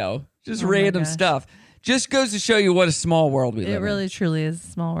Florida, just Oh my random gosh. stuff. Just goes to show you what a small world we live It in. really, truly is a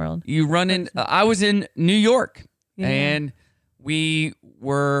small world. You run in. I was in New York, Yeah. and we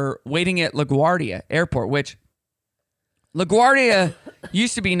were waiting at LaGuardia Airport, which LaGuardia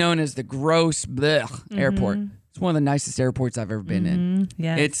used to be known as the gross airport. It's one of the nicest airports I've ever been in.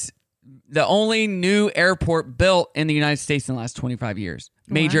 Yes. It's the only new airport built in the United States in the last 25 years.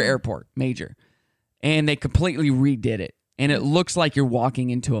 Major Wow. airport, major. And they completely redid it. And it looks like you're walking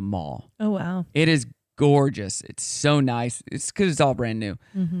into a mall. Oh, wow. It is gorgeous. It's so nice. It's because it's all brand new.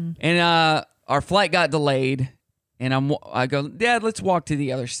 And our flight got delayed. And I go, Dad, let's walk to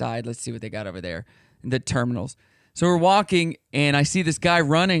the other side. Let's see what they got over there, the terminals. So we're walking, and I see this guy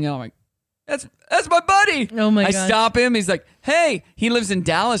running. And I'm like, that's my buddy. Oh, my I gosh. stop him. He's like, hey, he lives in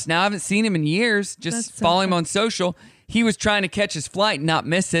Dallas now. I haven't seen him in years. Just That's so follow him on social. He was trying to catch his flight and not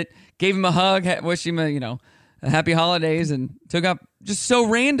miss it. Gave him a hug, wish him a happy holidays, and took up just so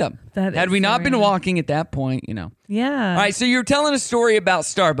random. That Had is we so not been random. walking at that point, Yeah. All right, so you're telling a story about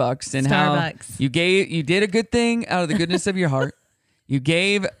Starbucks and how Starbucks. you did a good thing out of the goodness of your heart. You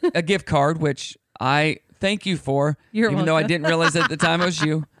gave a gift card, which I thank you for, You're even though I welcome. didn't realize at the time it was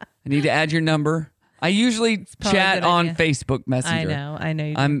you. I need to add your number. I usually probably a chat good on idea. Facebook Messenger. I know.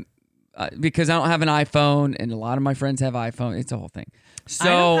 You do. I'm because I don't have an iPhone, and a lot of my friends have iPhone. It's a whole thing. So I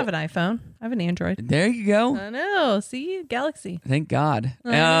don't have an iPhone. I have an Android. there you go. I know. See, Galaxy. Thank God.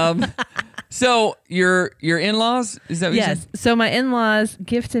 So your in-laws, is that what you Yes. said? So my in-laws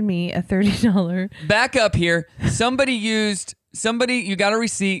gifted me a $30. Back up here. Somebody you got a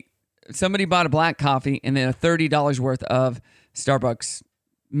receipt. Somebody bought a black coffee and then a $30 worth of Starbucks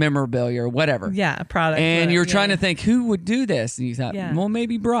memorabilia or whatever. Yeah, a product. And whatever. you were trying Yeah, to think, who would do this? And you thought, Yeah. well,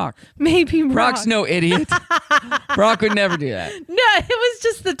 maybe Brock. maybe Brock's Brock. no idiot. Brock would never do that. No, it was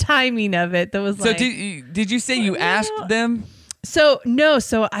just the timing of it that was So like. did you say you asked them? So no,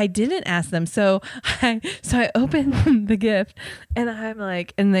 so I didn't ask them. So I opened the gift and I'm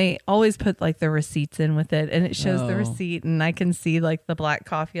like, and they always put like the receipts in with it, and it shows the Oh. receipt, and I can see like the black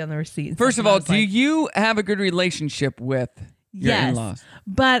coffee on the receipt. and First stuff, of and I all, was do like, you have a good relationship with your yes, in-laws?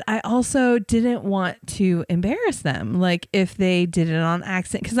 but I also didn't want to embarrass them, like if they did it on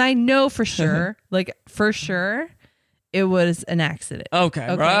accident, because I know for sure, it was an accident.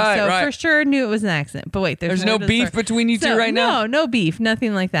 Okay, right, so right. for sure knew it was an accident. But wait, There's more no to the beef story. between you two right now? No beef,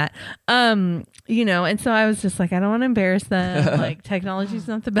 nothing like that. And so I was just like, I don't want to embarrass them. Like technology's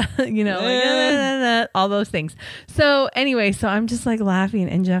not the best, all those things. So anyway, so I'm just like laughing,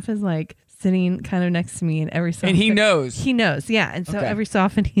 and Jeff is like sitting kind of next to me, and every so And he often- knows. He knows, yeah. And so Okay. every so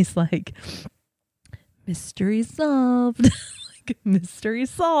often he's like, mystery solved. Like, mystery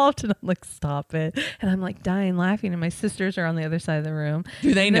solved. And I'm like, stop it. And I'm like dying laughing. And my sisters are on the other side of the room.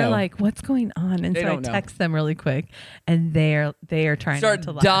 Do they and they're know? like, what's going on? And They so I don't know. text them really quick, and they are trying Start not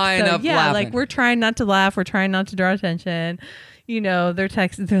to laugh. dying So, of yeah, laughing. like we're trying not to laugh. We're trying not to draw attention. You know, they're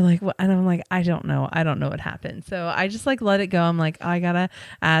texting. They're like, what? And I'm like, I don't know what happened. So I just like let it go. I'm like, I gotta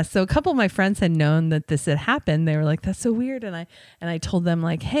ask. So a couple of my friends had known that this had happened. They were like, that's so weird. And I told them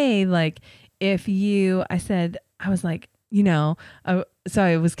like, hey, like I was like, you know, so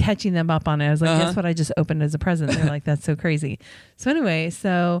I was catching them up on it. I was like, guess what I just opened as a present? They're like, that's so crazy. So anyway,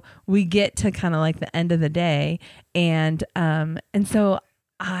 so we get to kind of like the end of the day, and so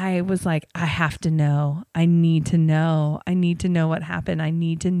I was like, I have to know. I need to know. I need to know what happened. I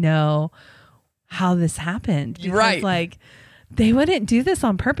need to know how this happened. Because, Right. like, they wouldn't do this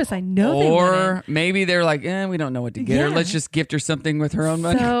on purpose. I know they wouldn't. Or maybe they're like, we don't know what to get her. Yeah. Let's just gift her something with her own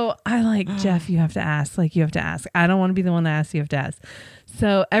money. So I like, Jeff, you have to ask. Like, you have to ask. I don't want to be the one to ask. You have to ask.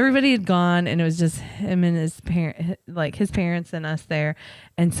 So everybody had gone, and it was just him and his parents and us there.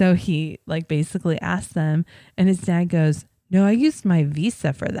 And so he like basically asked them, and his dad goes, no, I used my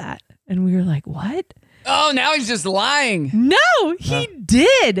Visa for that. And we were like, what? Oh, now he's just lying. No, he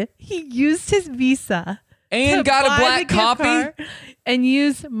did. He used his Visa. And to got a buy black the gift coffee? card and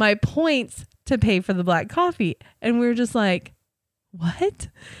use my points to pay for the black coffee. And we were just like, what?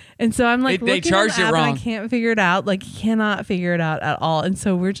 And so I'm like, They looking charged at the it app, and wrong. I can't figure it out. Like, cannot figure it out at all. And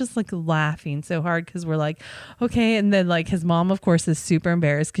so we're just like laughing so hard because we're like, okay. And then like his mom, of course, is super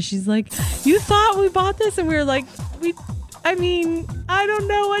embarrassed because she's like, you thought we bought this? And we were like, I don't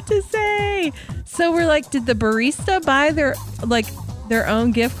know what to say. So we're like, did the barista buy their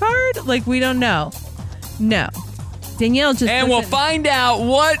own gift card? Like, we don't know. No. Danielle just And we'll doesn't- find out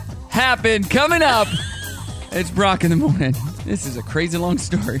what happened coming up. It's Brock in the morning. This is a crazy long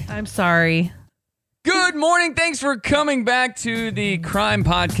story. I'm sorry. Good morning. Thanks for coming back to the Crime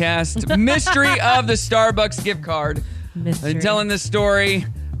Podcast. Mystery of the Starbucks gift card. Mystery. And telling this story.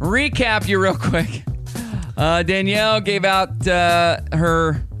 Recap you real quick. Danielle gave out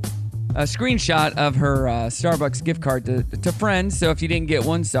her screenshot of her Starbucks gift card to friends. So if you didn't get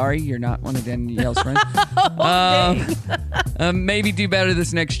one, sorry, you're not one of Danielle's friends. Maybe do better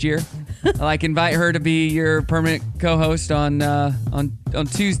this next year. Like invite her to be your permanent co-host on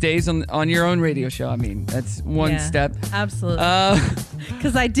Tuesdays on your own radio show. I mean, that's one step. Absolutely.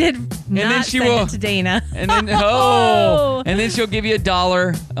 Because I did not she send will- it to Dana. And then and then she'll give you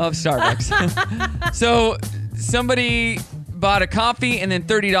 $1 of Starbucks. So somebody bought a coffee and then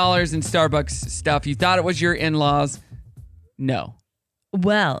 $30 in Starbucks stuff. You thought it was your in-laws. No.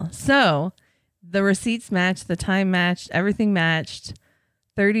 Well, so the receipts matched, the time matched, everything matched.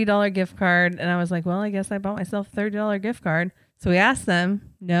 $30 gift card. And I was like, well, I guess I bought myself a $30 gift card. So we asked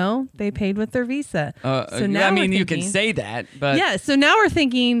them. No, they paid with their Visa. So now I mean, you can say that, but yeah. So now we're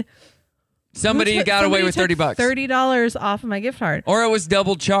thinking somebody got away with $30. $30 off of my gift card. Or it was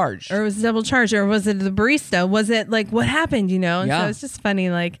double charged. Or it was double charged. Or was it the barista? Was it like, what happened, you know? And Yeah. so it's just funny.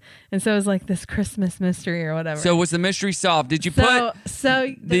 Like, and so it was like this Christmas mystery or whatever. So was the mystery solved? Did you put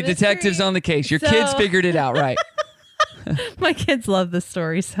the the detectives on the case? Your kids figured it out, right? My kids love this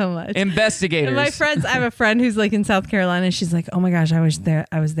story so much. Investigators. And my friends, I have a friend who's like in South Carolina. And she's like, oh my gosh, I was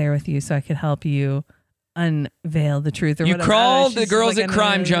there with you so I could help you unveil the truth or You whatever. crawled She's the just girls like, at I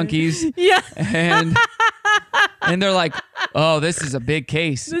Crime know. Junkies. Yeah. And they're like, oh, this is a big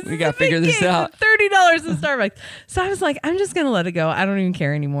case. We got to figure this out. $30 in Starbucks. So I was like, I'm just going to let it go. I don't even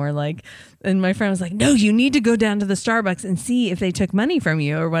care anymore. Like, and my friend was like, no, you need to go down to the Starbucks and see if they took money from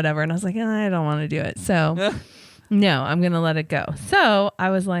you or whatever. And I was like, I don't want to do it. So no, I'm going to let it go. So I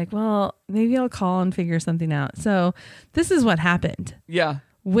was like, well, maybe I'll call and figure something out. So this is what happened. Yeah.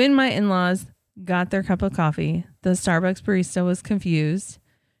 When my in-laws got their cup of coffee, the Starbucks barista was confused.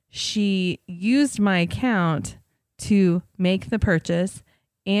 She used my account to make the purchase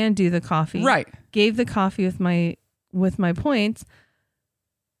and do the coffee. Right. Gave the coffee with my points.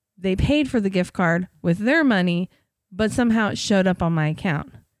 They paid for the gift card with their money, but somehow it showed up on my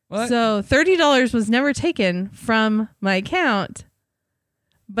account. What? So $30 was never taken from my account,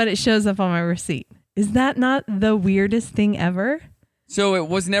 but it shows up on my receipt. Is that not the weirdest thing ever? So it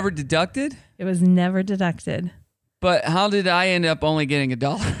was never deducted? It was never deducted. But how did I end up only getting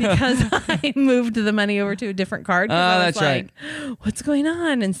 $1? Because I moved the money over to a different card. 'Cause I was that's right. What's going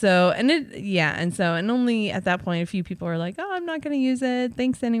on? And only at that point, a few people were like, "Oh, I'm not going to use it.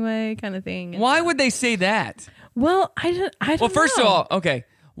 Thanks anyway," kind of thing. And Why would they say that? well, I don't. Well, first know. of all, okay.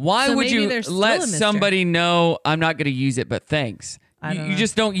 Why So would maybe you there's still let a mystery. somebody know I'm not going to use it, but thanks? You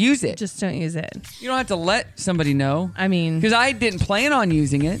just don't use it. Just don't use it. You don't have to let somebody know. I mean, because I didn't plan on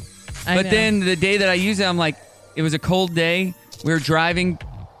using it. But then the day that I used it, I'm like, it was a cold day. We were driving.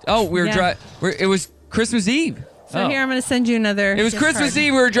 Oh, it was Christmas Eve. So here, I'm going to send you another. It was Christmas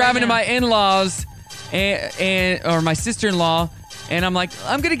Eve. We were driving to my in-laws or my sister-in-law. And I'm like,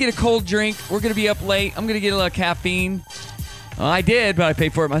 I'm going to get a cold drink. We're going to be up late. I'm going to get a little caffeine. Well, I did, but I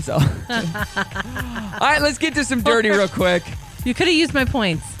paid for it myself. All right, let's get to some dirty real quick. You could have used my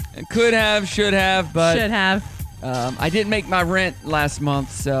points. Could have, should have, but... Should have. I didn't make my rent last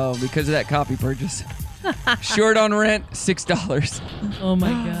month, so because of that coffee purchase. Short on rent, $6. Oh, my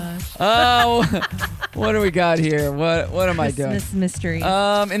gosh. Oh, what do we got here? What am I doing? Christmas mystery.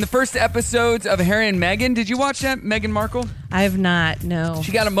 In the first episodes of Harry and Meghan, did you watch that, Meghan Markle? I have not, no.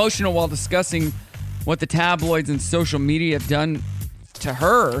 She got emotional while discussing what the tabloids and social media have done to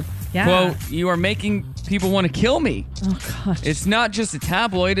her. Yeah. Quote, you are making people want to kill me. Oh, gosh. It's not just a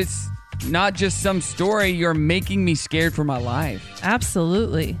tabloid. It's not just some story. You're making me scared for my life.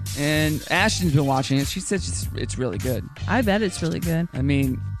 Absolutely. And Ashton's been watching it. She says it's really good. I bet it's really good. I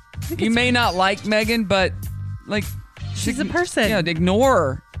mean, you may not like Meghan, but like she's a person. Yeah,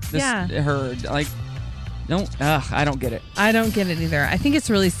 ignore her. Like, I don't get it. I don't get it either. I think it's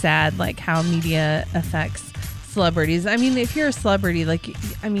really sad, like how media affects celebrities. I mean, if you're a celebrity, like,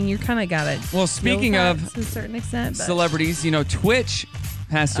 I mean, you're kind of got it. Well, speaking of to a certain extent, but. Celebrities, Twitch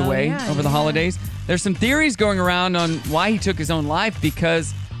passed away over the holidays. There's some theories going around on why he took his own life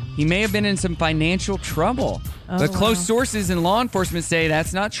because he may have been in some financial trouble. But close sources in law enforcement say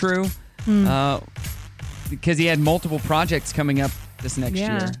that's not true because he had multiple projects coming up this next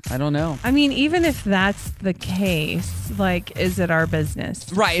year. I don't know. I mean, even if that's the case, like, is it our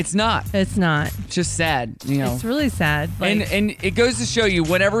business? Right, it's not. It's not. It's just sad, It's really sad. Like, and it goes to show you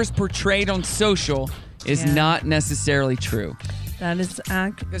whatever is portrayed on social is not necessarily true. That is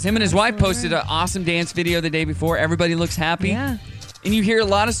because him and his wife posted an awesome dance video the day before. Everybody looks happy. Yeah. And you hear a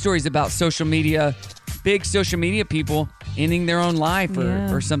lot of stories about social media, big social media people ending their own life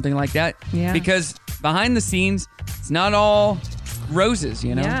or something like that. Yeah. Because behind the scenes, it's not all roses,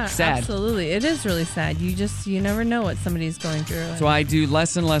 Yeah, sad. Absolutely. It is really sad. You never know what somebody's going through. So I do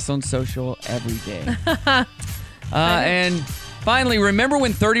less and less on social every day. And finally, remember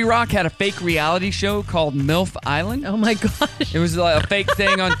when 30 Rock had a fake reality show called MILF Island? Oh my gosh. It was like a fake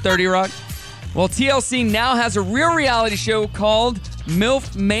thing on 30 Rock. Well, TLC now has a real reality show called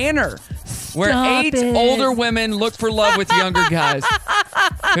MILF Manor, where 8 older women look for love with younger guys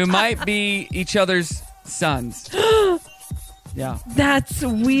who might be each other's sons. Yeah. That's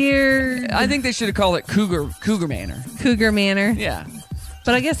weird. I think they should have called it Cougar Manor. Cougar Manor. Yeah.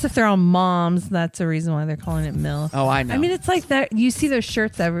 But I guess if they're all moms, that's the reason why they're calling it MILF. Oh, I know. I mean, it's like that. You see those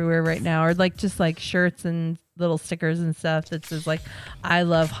shirts everywhere right now, or like just like shirts and little stickers and stuff that says like, I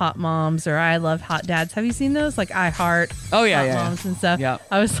love hot moms or I love hot dads. Have you seen those? Like, I heart hot moms and stuff. Yeah.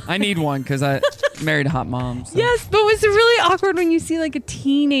 I need one because I married a hot mom. So. Yes, but was it really awkward when you see like a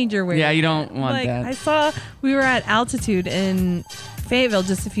teenager wearing you don't want that. We were at Altitude in Fayetteville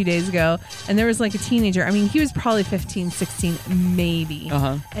just a few days ago, and there was like a teenager. I mean, he was probably 15, 16, maybe.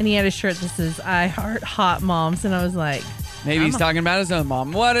 And he had a shirt that says, I heart hot moms. And I was like, maybe he's talking about his own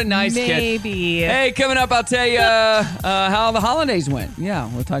mom. What a nice kid. Maybe. Hey, coming up, I'll tell you how the holidays went. Yeah,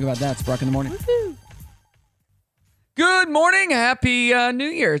 we'll talk about that. It's Brock in the Morning. Woo-hoo. Good morning. Happy New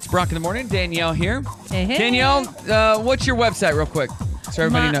Year. It's Brock in the Morning. Danielle here. Hey. Danielle, what's your website real quick? So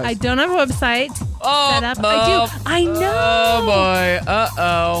everybody knows. I don't have a website set up. I do. I know. Oh, boy.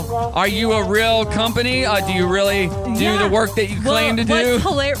 Uh-oh. Are you a real company? Do you really do the work that you claim to do?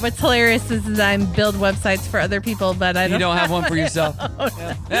 What's hilarious is I build websites for other people, but I don't. You don't have one for yourself.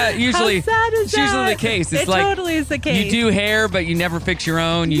 Usually, How sad is it's usually the case. It's like totally is the case. You do hair, but you never fix your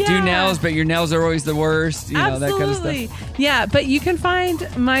own. You do nails, but your nails are always the worst. You know, that kind of stuff. Yeah, but you can find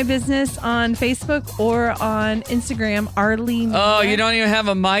my business on Facebook or on Instagram, Arlene. Oh, you don't even have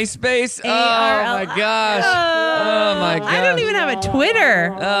a MySpace? Oh, my gosh. Oh, my gosh. I don't even have a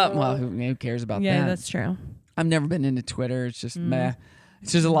Twitter. Well, who cares about that? Yeah, that's true. I've never been into Twitter. It's just meh.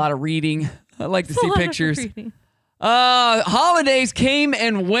 It's just a lot of reading. I like to see pictures. Holidays came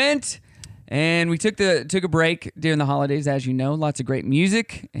and went, and we took a break during the holidays, as you know. Lots of great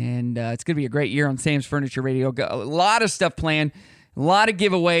music, and it's going to be a great year on Sam's Furniture Radio. Got a lot of stuff planned. A lot of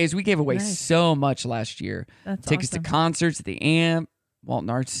giveaways. We gave away so much last year. That's Tickets to concerts at the AMP, Walton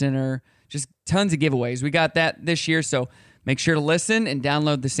Arts Center, just tons of giveaways. We got that this year, so make sure to listen and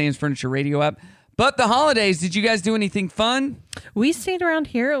download the Sam's Furniture Radio app. But the holidays, did you guys do anything fun? We stayed around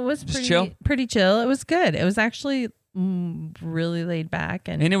here. It was pretty chill. It was good. It was actually really laid back.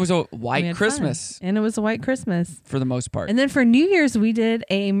 And it was a we white had Christmas. fun. And it was a white Christmas. For the most part. And then for New Year's, we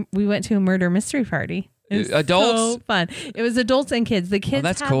went to a murder mystery party. It was adults? so fun. It was adults and kids. The kids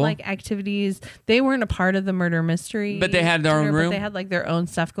that's had cool. like activities. They weren't a part of the murder mystery. But they had their own dinner, room? But they had like their own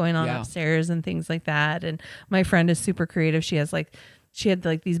stuff going on Yeah. upstairs and things like that. And my friend is super creative. She had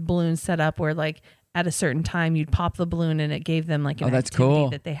like these balloons set up where like at a certain time you'd pop the balloon and it gave them like an that's activity cool.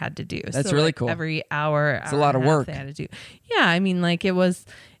 that they had to do. That's So, really like, cool. Every hour, It's a lot of and half work. they had to do. Yeah, I mean, like it was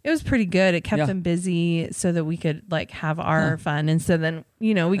pretty good. It kept Yeah. them busy so that we could like have our fun. And so then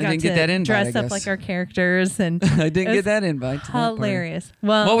we got didn't to get that invite, dress I up guess. like our characters, and I it didn't was get that invite. to that party. hilarious.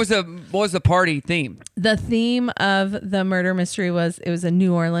 Well, What was the party theme? the theme of the murder mystery it was a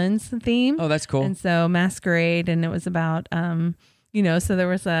New Orleans theme. Oh, that's cool. And so masquerade, and it was about so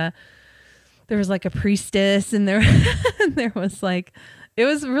there was like a priestess, and there was like it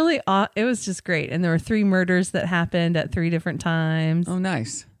was really it was just great. And there were 3 murders that happened at 3 different times. Oh,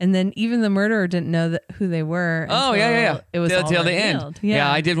 nice. And then even the murderer didn't know who they were. Oh, yeah. It was all till the revealed. end.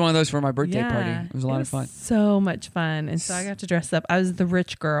 Yeah, I did one of those for my birthday party. It was a lot of fun. So much fun. And so I got to dress up. I was the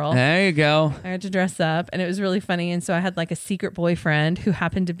rich girl. There you go. I had to dress up, and it was really funny. And so I had like a secret boyfriend who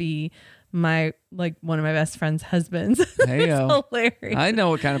happened to be one of my best friend's husbands. There you It's go. hilarious. I know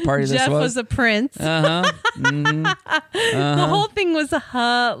what kind of party this Jeff was. was a prince. Uh-huh. The whole thing was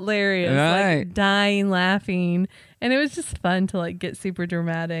hilarious. Right. Like dying laughing. And it was just fun to like get super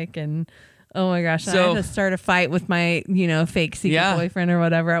dramatic, and oh my gosh, I So- had to start a fight with my, fake secret Yeah. boyfriend or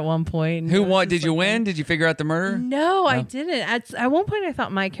whatever at one point. And Who it was won? just Did you like- win? Did you figure out the murder? No, I didn't. At one point, I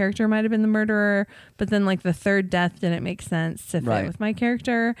thought my character might have been the murderer, but then like the third death didn't make sense to fit Right. with my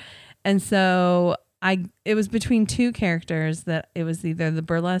character, and so it was between 2 characters that it was either the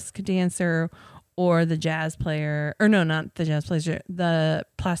burlesque dancer or the jazz player, or no, not the jazz player, the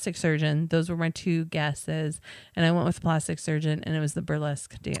plastic surgeon. Those were my 2 guesses, and I went with the plastic surgeon, and it was the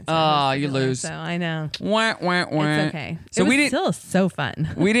burlesque dancer. Oh, who's the you villain, lose. So I know. Wah, wah, wah. It's okay. So it was we didn't. still so fun.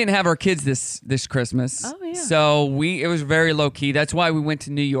 We didn't have our kids this Christmas. Oh, yeah. So it was very low key. That's why we went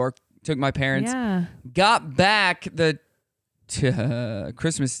to New York. Took my parents. Yeah. Got back to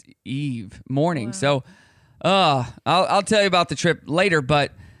Christmas Eve morning. Wow. So, I'll tell you about the trip later.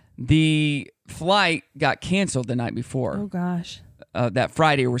 But the flight got canceled the night before. Oh gosh. That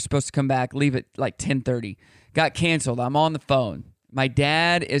Friday, we're supposed to come back, leave at like 10:30. Got canceled. I'm on the phone. My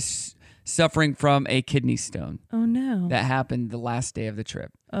dad is suffering from a kidney stone. Oh no. That happened the last day of the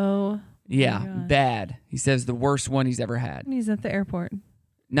trip. Oh. Yeah, my gosh. bad. He says the worst one he's ever had. He's at the airport.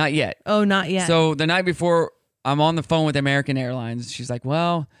 Not yet. Oh, not yet. So the night before, I'm on the phone with American Airlines. She's like,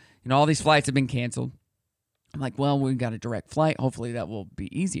 well, all these flights have been canceled. I'm like, well, we got a direct flight. Hopefully that will be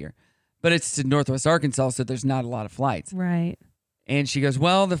easier. But it's to Northwest Arkansas, so there's not a lot of flights. Right. And she goes,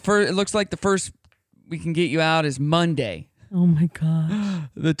 well, it looks like the first we can get you out is Monday, Oh my gosh.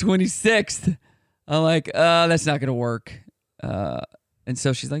 the 26th. I'm like, that's not going to work. And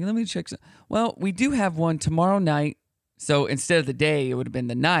so she's like, let me check. Well, we do have one tomorrow night. So instead of the day, it would have been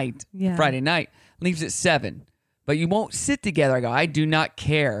the night, Yeah. Friday night. Leaves at 7. But you won't sit together. I go, I do not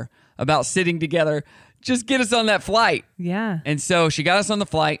care about sitting together. Just get us on that flight. Yeah. And so she got us on the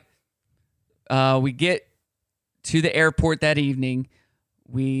flight. We get to the airport that evening.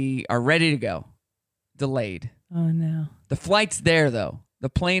 We are ready to go. Delayed. Oh no. The flight's there, though. The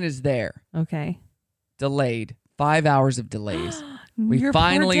plane is there. Okay. Delayed. 5 hours of delays. We Your poor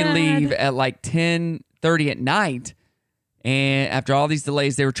finally dad. leave at like 10:30 at night. And after all these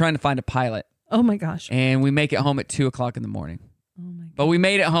delays, they were trying to find a pilot. Oh my gosh. And we make it home at 2 o'clock in the morning. Oh my god. But we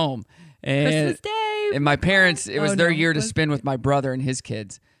made it home. And, Christmas Day. and my parents, it was Oh, their no. year to spend with my brother and his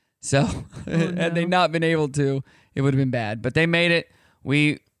kids. So had they not been able to, it would have been bad. But they made it.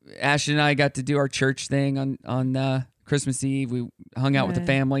 Ashley and I got to do our church thing on Christmas Eve. We hung out with the Right.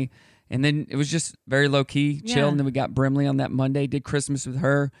 family. And then it was just very low key, chill. Yeah. And then we got Brimley on that Monday, did Christmas with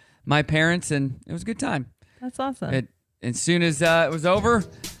her, my parents, and it was a good time. That's awesome. As soon as it was over,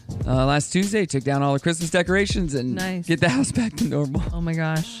 last Tuesday, took down all the Christmas decorations and Nice. get the house back to normal. Oh my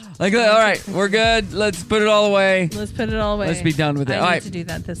gosh. Like, all right, we're good. Let's put it all away. Let's put it all away. Let's be done with it. I All need right. to do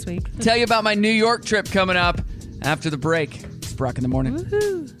that this week. Tell you about my New York trip coming up after the break. It's Brock in the morning.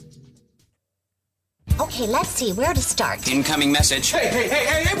 Woohoo. Okay, let's see where to start. Incoming message.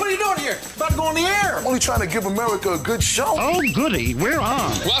 Hey, what are you doing here? About to go on the air. I'm only trying to give America a good show. Oh, goody. We're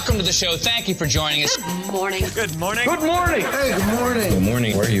on. Welcome to the show. Thank you for joining us. Morning. Good morning. Good morning. Hey, good morning. Good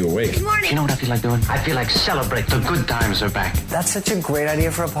morning. Where are you awake? Good morning. You know what I feel like doing? I feel like celebrate. The good times are back. That's such a great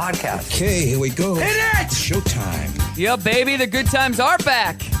idea for a podcast. Okay, here we go. Hit it! Showtime. Yeah, baby, the good times are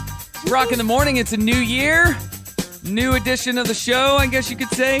back. Brock in the morning. It's a new year. New edition of the show, I guess you could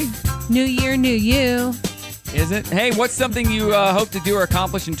say. New year, new you. Is it? Hey, what's something you hope to do or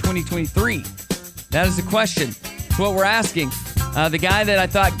accomplish in 2023? That is the question. It's what we're asking. The guy that I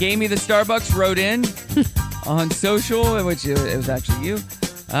thought gave me the Starbucks wrote in on social, which it was actually you.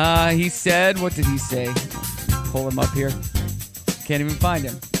 He said, what did he say? Pull him up here. Can't even find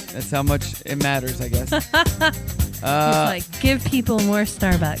him. That's how much it matters, I guess. He's like, give people more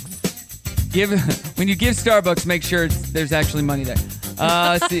Starbucks. When you give Starbucks, make sure there's actually money there.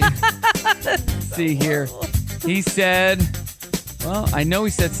 Let's see. Let's see here. He said, well, I know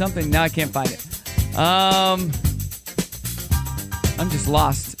he said something. Now I can't find it. I'm just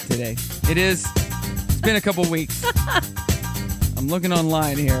lost today. It's been a couple weeks. I'm looking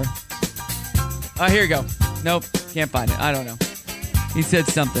online here. Oh, here you go. Nope, can't find it. I don't know. He said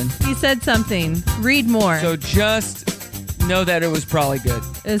something. He said something. Read more. So just know that it was probably good.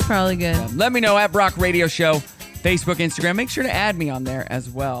 It was probably good. Let me know at Brock Radio Show, Facebook, Instagram. Make sure to add me on there as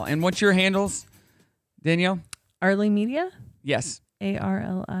well. And what's your handles, Danielle? Arlie Media? Yes.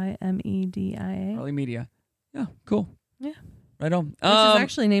 ARLIMEDIA. Arlie Media. Yeah, cool. Yeah. Right on. Which is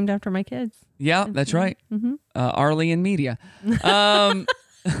actually named after my kids. Yeah, that's right. Mm-hmm. Arlie and Media. I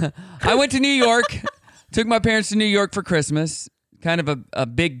went to New York. Took my parents to New York for Christmas. Kind of a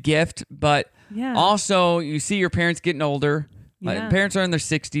big gift, but also you see your parents getting older. My parents are in their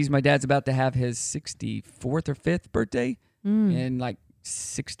 60s. My dad's about to have his 64th or 5th birthday in like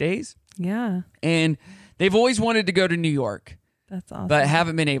 6 days. Yeah. And they've always wanted to go to New York. That's awesome. But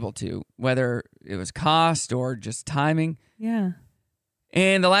haven't been able to, whether it was cost or just timing. Yeah.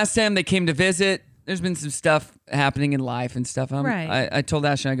 And the last time they came to visit, there's been some stuff happening in life and stuff. Right. I told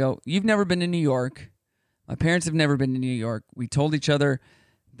Ashton, I go, you've never been to New York. My parents have never been to New York. We told each other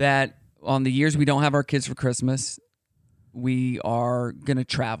that on the years we don't have our kids for Christmas, we are going to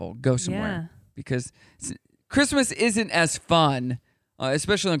travel, go somewhere. Yeah. Because Christmas isn't as fun,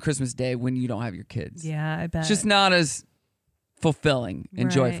 especially on Christmas Day when you don't have your kids. Yeah, I bet. It's just not as fulfilling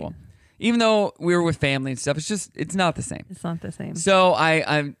and joyful. Even though we were with family and stuff, it's not the same. It's not the same. So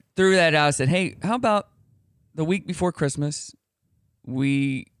I threw that out. I said, hey, how about the week before Christmas,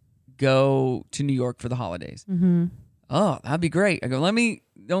 we go to New York for the holidays? Mm-hmm. Oh, that'd be great. I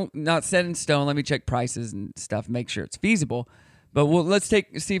go, not set in stone. Let me check prices and stuff, make sure it's feasible. But let's see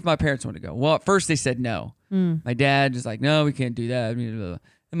if my parents want to go. Well, at first they said no. My dad was like, no, we can't do that.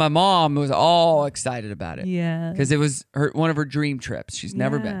 And my mom was all excited about it. Yeah. Because it was one of her dream trips. She's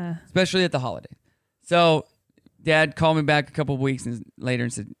never been, especially at the holidays. So Dad called me back a couple of weeks later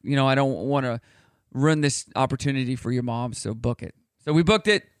and said, I don't want to ruin this opportunity for your mom, so book it. So we booked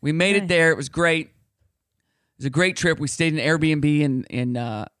it. We made it there. It was great. It was a great trip. We stayed in an Airbnb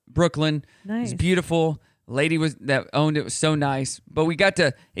in Brooklyn. Nice. It was beautiful. The lady that owned it was so nice. But we got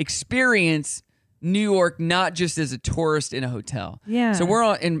to experience New York not just as a tourist in a hotel. Yeah. So we're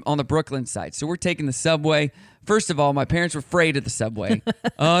on the Brooklyn side. So we're taking the subway. First of all, my parents were afraid of the subway.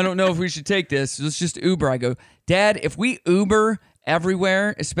 I don't know if we should take this. Let's just Uber. I go, Dad, if we Uber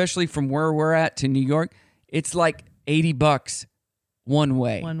everywhere, especially from where we're at to New York, it's like $80 one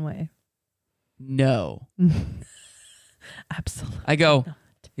way. One way. No. Absolutely. I go,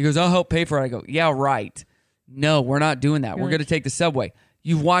 he goes, I'll help pay for it. I go, yeah, right. No, we're not doing that. We're going to take the subway.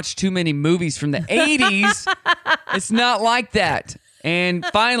 You've watched too many movies from the 80s. It's not like that. And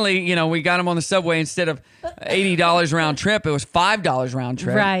finally, we got them on the subway. Instead of $80 round trip, it was $5 round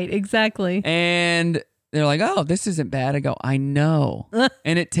trip. Right, exactly. And they're like, oh, this isn't bad. I go, I know.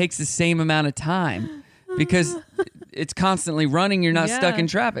 And it takes the same amount of time because it's constantly running. You're not stuck in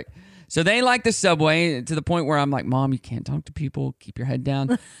traffic. So they like the subway to the point where I'm like, Mom, you can't talk to people. Keep your head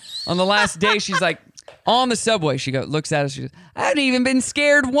down. On the last day, she's like, on the subway, she looks at us. She goes, I haven't even been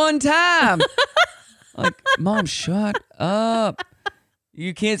scared one time. Like, Mom, shut up.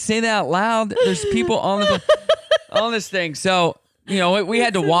 You can't say that out loud. There's people on this thing. So, we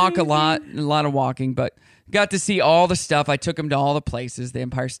had to walk a lot of walking, but got to see all the stuff. I took them to all the places, the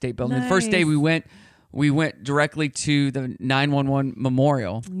Empire State Building. Nice. The first day we went directly to the 9/11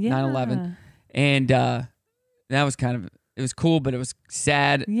 memorial, 9/11. And that was it was cool, but it was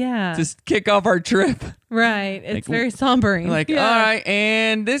sad to kick off our trip. Right. It's very sombering. Like, all right,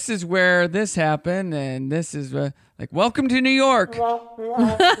 and this is where this happened, and this is welcome to New York.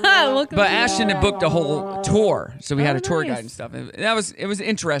 But Ashton had booked a whole tour, so we had a tour guide and stuff. And it was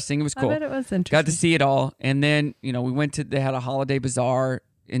interesting. It was cool. I bet it was interesting. Got to see it all, and then we went to. They had a holiday bazaar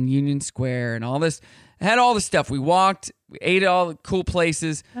in Union Square and all this. It had all the stuff. We walked. We ate at all the cool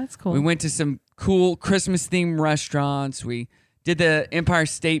places. That's cool. We went to some cool Christmas themed restaurants. We did the Empire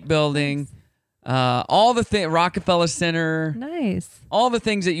State Building. All the Rockefeller Center. Nice. All the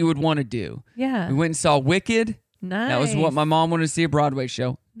things that you would want to do. Yeah. We went and saw Wicked. Nice. That was what my mom wanted to see, a Broadway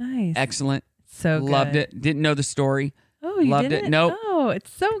show. Nice. Excellent. So good. Loved it. Didn't know the story. Oh, you Loved didn't? it. Nope. Oh,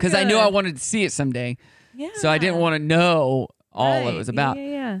 it's so good. Because I knew I wanted to see it someday. Yeah. So I didn't want to know all it was about.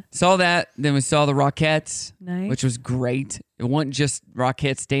 Yeah. Saw that. Then we saw the Rockettes, Nice. which was great. It wasn't just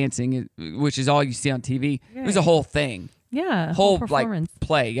Rockettes dancing, which is all you see on TV. It was a whole thing. Yeah. Whole performance. like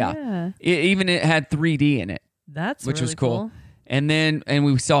play. Yeah. Yeah. Even it had 3D in it. That's which really was cool. And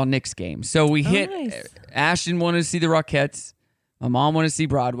we saw Nick's game. So we hit. nice. Ashton wanted to see the Rockettes. My mom wanted to see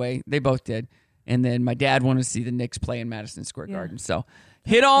Broadway. They both did. And then my dad wanted to see the Knicks play in Madison Square Garden. So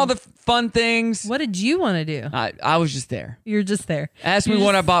hit all the fun things. What did you want to do? I was just there. You're just there. Ask me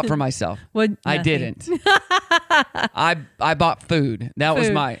what I bought for myself. What? I Nothing. didn't. I bought food. That was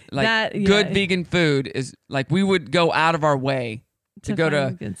Food. my That- good yeah. vegan food is like we would go out of our way to go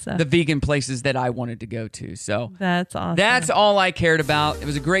find to good stuff. the vegan places that I wanted to go to. So That's awesome. that's all I cared about. It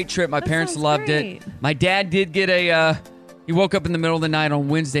was a great trip. My parents sounds loved great. it. My dad did get he woke up in the middle of the night on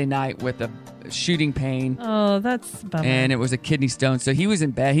Wednesday night with a shooting pain. Oh, that's a bummer. And it was a kidney stone. So he was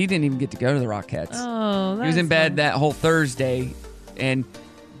in bed. He didn't even get to go to the Rockettes. Oh, He was in bed that whole Thursday. And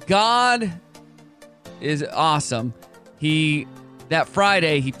God is awesome. That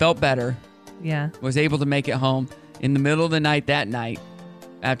Friday, he felt better. Yeah. Was able to make it home in the middle of the night that night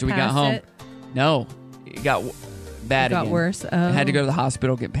after we got Passed home. it? No, it got bad It got again. worse? I had to Oh. go to the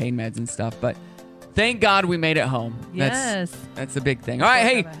hospital, get pain meds and stuff. But thank God we made it home. Yes. That's the big thing. All right,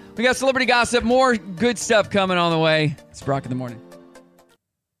 hey, we got celebrity gossip. More good stuff coming on the way. It's Brock in the morning.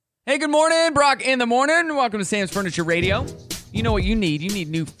 Hey, good morning. Brock in the morning. Welcome to Sam's Furniture Radio. You know what you need? You need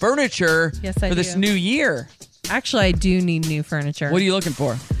new furniture Yes, I for this do. new year. Actually, I do need new furniture. What are you looking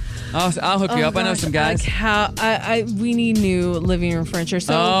for? I'll hook you up. I know some guys. Like we need new living room furniture.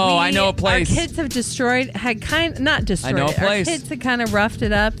 So I know a place. Our kids have not destroyed. I know a it. place. Our kids had kind of roughed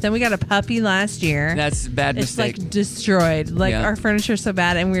it up. Then we got a puppy last year. That's a bad It's mistake. like destroyed. Like Yeah. our furniture's so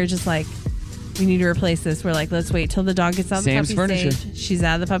bad, and we were just like, we need to replace this. We're like, let's wait till the dog gets out of the Sam's puppy Furniture. stage. She's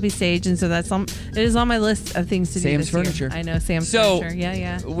out of the puppy stage, and so it is on my list of things to do. Sam's this year. Furniture. I know Sam's So, Furniture.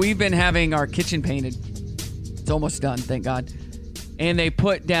 Yeah. We've been having our kitchen painted. It's almost done, thank God. And they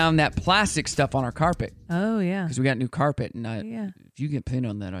put down that plastic stuff on our carpet Oh yeah. because we got new carpet. And if you get paint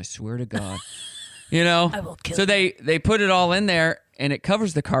on that, I swear to God, you know. I will kill So they put it all in there, and it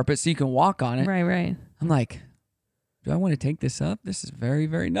covers the carpet so you can walk on it. Right. I'm like, do I want to take this up? This is very,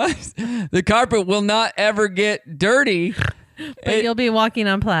 very nice. The carpet will not ever get dirty. But you'll be walking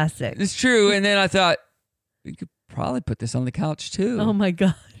on plastic. It's true. And then I thought, we could probably put this on the couch too. Oh my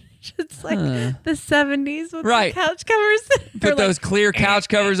gosh. It's like the 70s with Right. the couch covers. Put those clear couch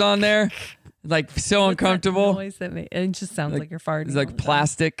covers on there. Like so uncomfortable. It just sounds like you're farting. It's like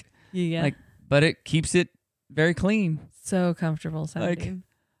plastic. Yeah. Like, but it keeps it very clean. So comfortable sounding.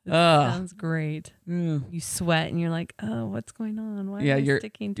 It uh, sounds great. Yeah. You sweat and you're like, oh, what's going on? Why Yeah, am I you're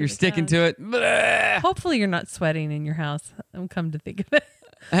sticking to you're the sticking couch? to it. Bleh. Hopefully you're not sweating in your house. Come to think of it.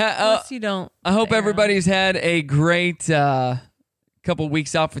 Uh, Unless you don't. I hope stay everybody's had a great couple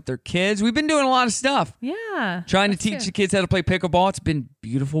weeks off with their kids. We've been doing a lot of stuff. Yeah. Trying to us teach too. the kids how to play pickleball. It's been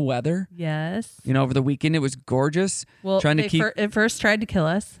beautiful weather. Yes. You know, over the weekend it was gorgeous. Well, trying to keep. it first tried to kill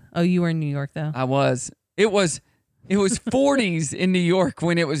us. Oh, you were in New York though. I was. It was 40s in New York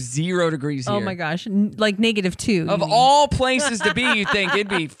when it was 0 degrees here. Oh my gosh, like -2. Of all places to be, you think it'd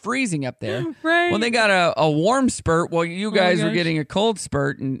be freezing up there. Right. Well, they got a warm spurt while you my guys were gosh. getting a cold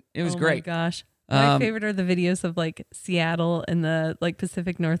spurt, and it was Oh great. my gosh. My favorite are the videos of like Seattle and the like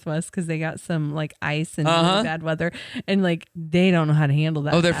Pacific Northwest because they got some like ice and really bad weather, and like they don't know how to handle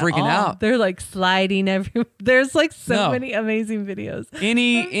that. Oh, they're at freaking all. out. They're like sliding everywhere. There's like so No. many amazing videos.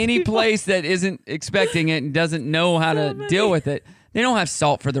 Any place that isn't expecting it and doesn't know how to deal with it, they don't have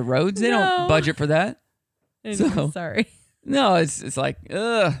salt for the roads. They No. don't budget for that. Anyway, So- sorry. No, it's like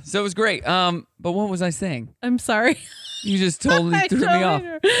ugh. So it was great. But what was I saying? I'm sorry. You just totally I threw me totally off.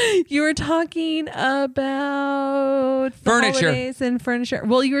 know. You were talking about the Furniture. holidays and furniture.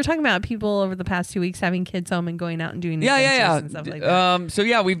 Well, you were talking about people over the past 2 weeks having kids home and going out and doing adventures and stuff like that. So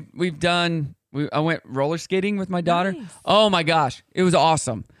yeah, we've done. I went roller skating with my daughter. Nice. Oh my gosh, it was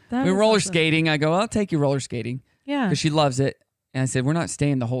awesome. That We is were roller awesome. skating. I go, I'll take you roller skating Yeah, because she loves it. And I said, we're not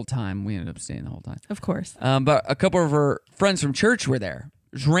staying the whole time. We ended up staying the whole time. of course. But a couple of her friends from church were there,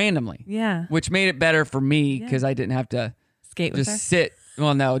 just randomly, Yeah, which made it better for me because I didn't have to skate with just her. sit.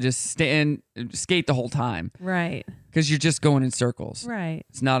 Well, no, just stand, skate the whole time Right, because you're just going in circles. right.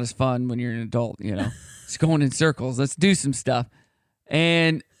 It's not as fun when you're an adult, you know. It's going in circles. Let's do some stuff.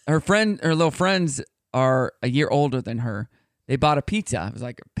 And her little friends are a year older than her. They bought a pizza. It was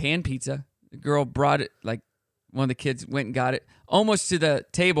like a pan pizza. The girl brought it, like one of the kids went and got it almost to the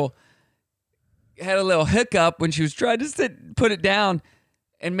table. Had a little hiccup when she was trying to put it down.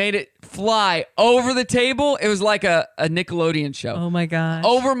 and made it fly over the table. It was like a Nickelodeon show. Oh my gosh.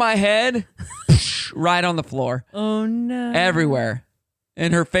 Over my head, right on the floor. Oh no. Everywhere.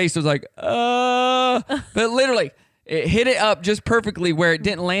 And her face was like, But literally, it hit it up just perfectly where it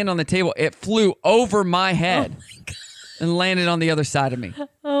didn't land on the table. It flew over my head and landed on the other side of me.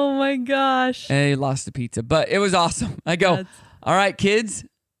 Oh my gosh. And he lost the pizza. But it was awesome. I go, all right, kids,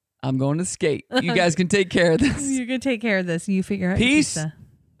 I'm going to skate. You guys can take care of this. You can take care of this. You figure out Peace. your pizza.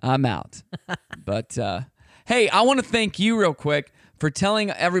 I'm out. But hey, I want to thank you real quick for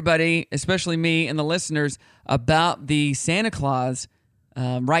telling everybody, especially me and the listeners, about the Santa Claus,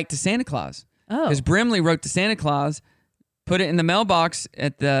 Write to Santa Claus. Oh. Because Brimley wrote to Santa Claus, put it in the mailbox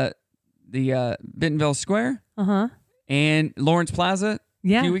at the Bentonville Square and Lawrence Plaza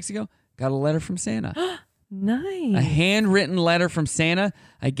a few weeks ago. Got a letter from Santa. Nice. A handwritten letter from Santa.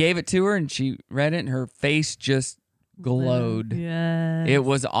 I gave it to her and she read it and her face just glowed. Yes. It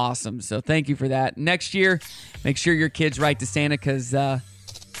was awesome. So thank you for that. Next year, make sure your kids write to Santa because,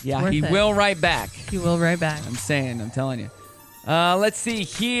 he will write back. He will write back. I'm telling you. Let's see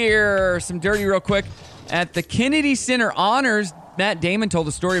here. Some dirty real quick. At the Kennedy Center Honors, Matt Damon told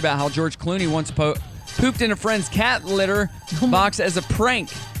a story about how George Clooney once pooped in a friend's cat litter box as a prank.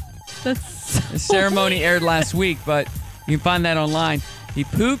 That's the ceremony aired last week, but you can find that online. He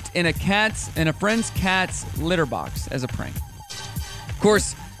pooped in a friend's cat's litter box as a prank. Of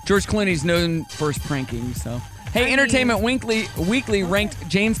course, George Clooney's known for his pranking. So, hey, Entertainment Weekly ranked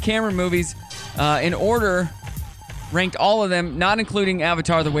James Cameron movies in order. Ranked all of them, not including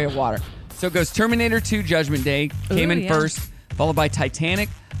Avatar: The Way of Water. So it goes Terminator 2: Judgment Day came in first, followed by Titanic.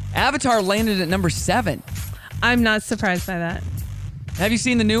 Avatar landed at number 7. I'm not surprised by that. Have you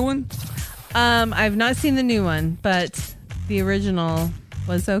seen the new one? I've not seen the new one, but the original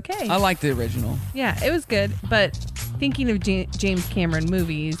was okay. I like the original. Yeah, it was good. But thinking of James Cameron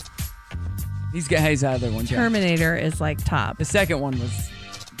movies, he's got his other ones. Terminator is like top. The second one was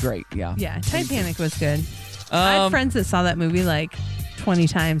great. Yeah. Yeah, Titanic was good. I had friends that saw that movie like 20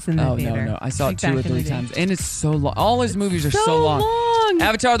 times in the theater. No. I saw like it 2 or 3 times. And it's so long. All his movies are so long.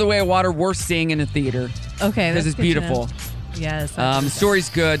 Avatar: The Way of Water, worth seeing in a theater. Okay. Because it's beautiful. Yes. The story's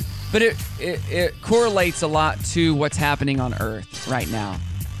good. But it correlates a lot to what's happening on Earth right now.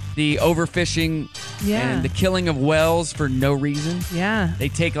 The overfishing and the killing of whales for no reason. Yeah. They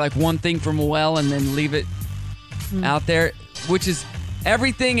take like one thing from a well and then leave it out there, which is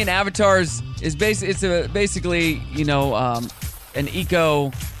everything in Avatars is basically, an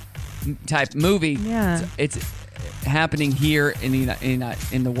eco type movie. Yeah. It's happening here in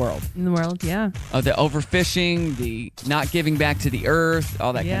the world. In the world, yeah. The overfishing, the not giving back to the earth,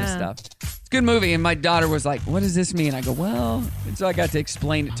 all that kind of stuff. It's a good movie. And my daughter was like, what does this mean? I go, well, and so I got to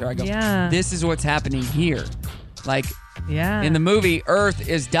explain it to her. I go, this is what's happening here. Like, in the movie, Earth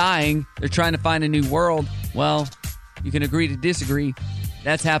is dying. They're trying to find a new world. Well, you can agree to disagree.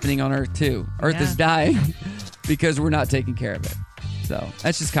 That's happening on Earth too. Earth is dying because we're not taking care of it. So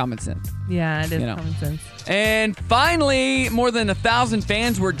that's just common sense. Yeah, it is common sense. And finally, more than 1,000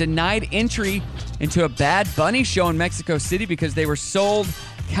 fans were denied entry into a Bad Bunny show in Mexico City because they were sold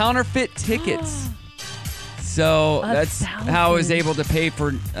counterfeit tickets. So that's how I was able to pay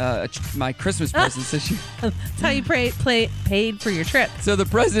for my Christmas presents this year. That's how you paid for your trip. So the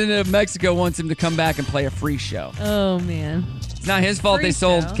president of Mexico wants him to come back and play a free show. Oh, man. It's not his fault they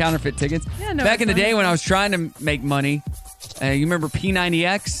sold counterfeit tickets. Yeah, no, back in the day when I was trying to make money, you remember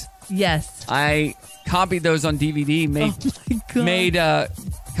P90X? Yes. I copied those on DVD, made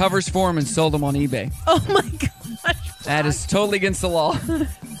covers for them, and sold them on eBay. Oh, my gosh. That is totally against the law.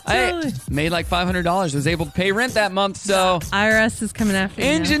 I made like $500. I was able to pay rent that month, so... IRS is coming after you.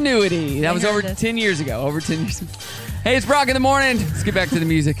 Ingenuity. That was over 10 years ago. Hey, it's Brock in the morning. Let's get back to the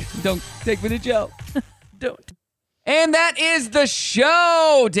music. Don't take me to jail. Don't. And that is the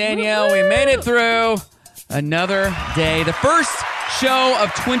show, Danielle. Woo-hoo! We made it through another day. The first show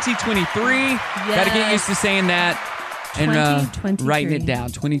of 2023. Got to get used to saying that. And writing it down,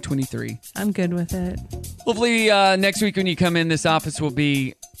 2023. I'm good with it. Hopefully next week when you come in, this office will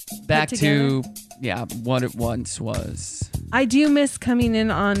be back to what it once was. I do miss coming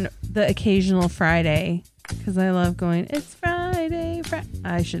in on the occasional Friday because I love going, it's Friday.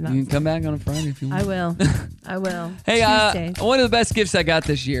 I should not. You can come back on a Friday if you want. I will. I will. Hey, one of the best gifts I got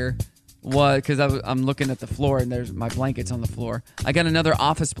this year was, because I'm looking at the floor and there's my blankets on the floor. I got another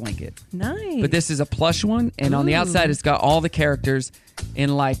office blanket. Nice. But this is a plush one, and on the outside it's got all the characters in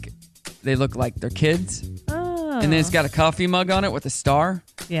they look like they're kids. Oh. And then it's got a coffee mug on it with a star.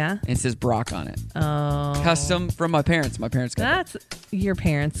 Yeah. And it says Brock on it. Oh. Custom from my parents. My parents got That's your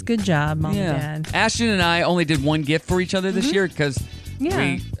parents. Good job, Mom and Dad. Ashton and I only did one gift for each other this year because Yeah.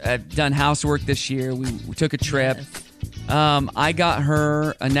 We have done housework this year. We took a trip. I got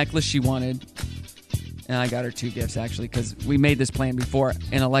her a necklace she wanted. And I got her 2 gifts, actually, because we made this plan before,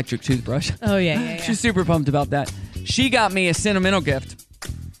 an electric toothbrush. Oh, yeah. She's super pumped about that. She got me a sentimental gift,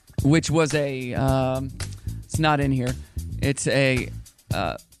 which was it's not in here. It's a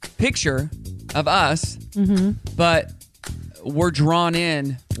picture of us, but we're drawn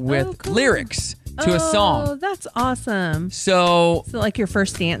in with lyrics to a song. Oh, that's awesome. So like your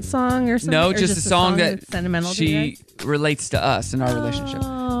first dance song or something? No, Or just a song that that's sentimental to you she guys? relates to us and our relationship.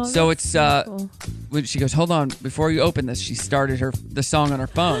 Oh, So that's it's so cool. when she goes, hold on, before you open this, she started the song on her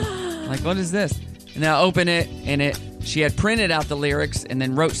phone. I'm like, what is this? And then I open it, and she had printed out the lyrics and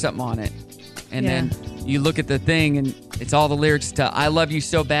then wrote something on it. And then you look at the thing, and it's all the lyrics to I Love You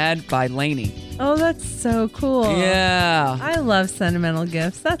So Bad by Lainey. Oh, that's so cool. Yeah. I love sentimental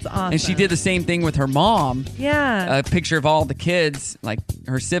gifts. That's awesome. And she did the same thing with her mom. Yeah. A picture of all the kids, like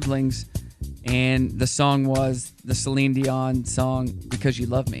her siblings. And the song was the Celine Dion song, Because You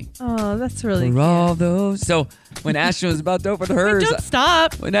Love Me. Oh, that's really For cute. all those. So when Ashton was about to open hers. Don't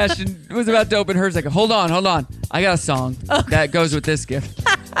stop. When Ashton was about to open hers, I go, hold on. I got a song that goes with this gift.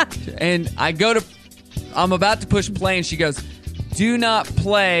 And I'm about to push play, and she goes, do not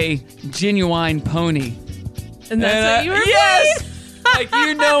play Genuine Pony. And that's what you were Yes! Like,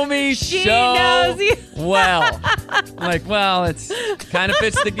 you know me She so knows you. well. I'm like, well, it's kind of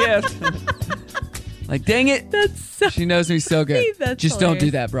fits the gift. Like, dang it. She knows me so good. That's Just don't do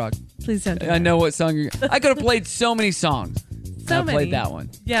hilarious. that, Brock. Please don't do I that. know what song you're... I could have played so many songs. So I many. played that one.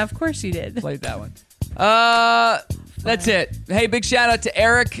 Yeah, of course you did. Played that one. That's it. Hey, big shout out to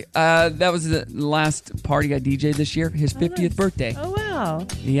Eric. That was the last party I DJ'd this year. His 50th birthday. Oh, wow.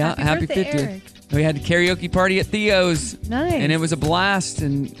 Yeah, happy birthday, 50th. Eric. We had a karaoke party at Theo's. Nice. And it was a blast,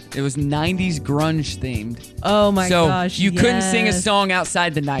 and it was 90s grunge themed. Oh, my so gosh. you couldn't sing a yes. song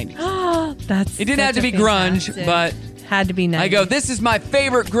outside the 90s. That's It didn't have to such be a grunge, fantastic- but had to be nice. I go, this is my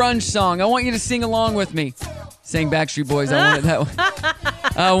favorite grunge song. I want you to sing along with me. Sang Backstreet Boys. I wanted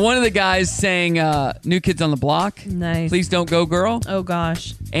that one. One of the guys sang New Kids on the Block. Nice. Please Don't Go Girl. Oh,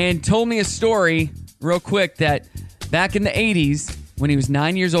 gosh. And told me a story real quick that back in the 80s, when he was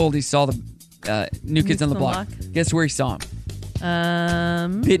 9 years old, he saw the New Kids on the Block. Guess where he saw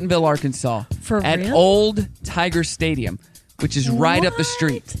him? Bentonville, Arkansas. For at real? Old Tiger Stadium, which is right up the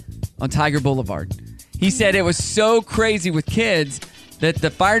street on Tiger Boulevard. He said it was so crazy with kids that the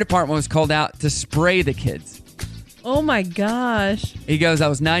fire department was called out to spray the kids. Oh, my gosh. He goes, I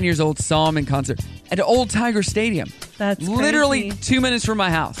was 9 years old, saw him in concert at Old Tiger Stadium. That's literally crazy. 2 minutes from my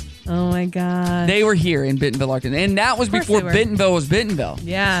house. Oh, my gosh. They were here in Bentonville, Arkansas. And that was course before they were. Bentonville was Bentonville.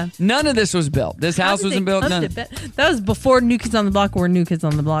 Yeah. None of this was built. This How house did wasn't they built. come None. to that was before New Kids on the Block were New Kids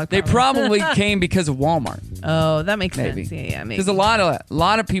on the Block. They probably came because of Walmart. Oh, that makes Maybe. sense. Yeah, maybe. Because a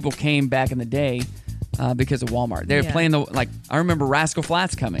lot of people came back in the day because of Walmart. They were Yeah. playing I remember Rascal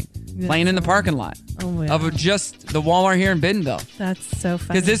Flatts coming, playing in the parking lot Oh, yeah. of just the Walmart here in Bentonville. That's so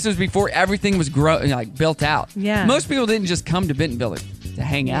funny. Because this was before everything was built out. Yeah. Most people didn't just come to Bentonville to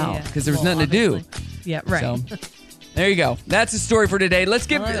hang out yeah. because there was Well, nothing to do. Yeah, right. So there you go. That's the story for today. Let's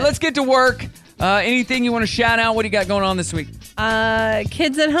get to work. Anything you want to shout out? What do you got going on this week?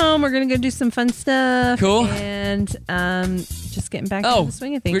 Kids at home. We're gonna go do some fun stuff. Cool. And just getting back into the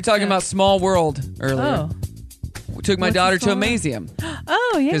swing of things. we were talking about Small World earlier. Oh. We took my What's daughter the to Small World? Amazium.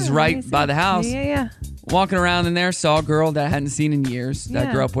 Oh yeah. It's right amazing. by the house. Yeah. Walking around in there, saw a girl that I hadn't seen in years that I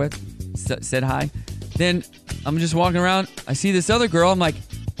Yeah. grew up with. Said hi. Then I'm just walking around. I see this other girl. I'm like,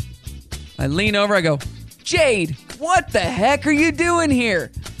 I lean over. I go, Jade, what the heck are you doing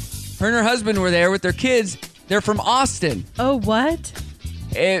here? Her and her husband were there with their kids. They're from Austin. Oh, what?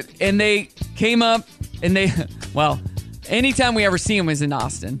 And they came up and anytime we ever see them is in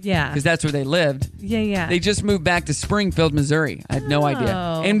Austin. Yeah. Because that's where they lived. Yeah. They just moved back to Springfield, Missouri. I had no idea.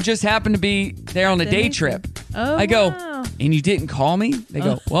 Oh. And just happened to be there on a day trip. Oh, I go, wow. and you didn't call me? They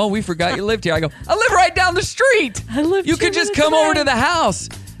go, well, we forgot you lived here. I go, I live right down the street. I live You 2 could just minutes come over away. to the house.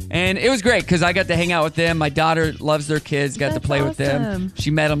 And it was great because I got to hang out with them. My daughter loves their kids, got to That's play with them. awesome. She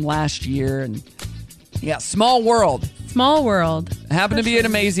met them last year. And yeah, Small World. Small World. Happened to be at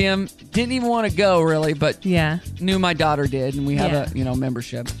Amazium. Didn't even want to go really, but Yeah. knew my daughter did, and we have Yeah. a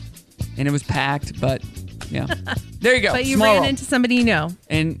membership, and it was packed. But yeah, there you go. But you Small ran World. into somebody you know,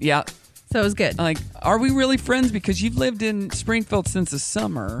 and yeah, so it was good. like, are we really friends? Because you've lived in Springfield since the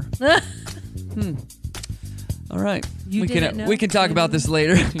summer. All right, You we didn't can know? we can talk about this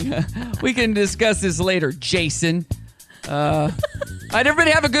later. Yeah. We can discuss this later, Jason. All right,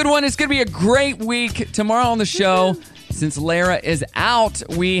 everybody have a good one. It's going to be a great week. Tomorrow on the show, since Lara is out,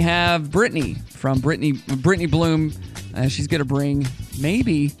 we have Brittany from Brittany Bloom she's going to bring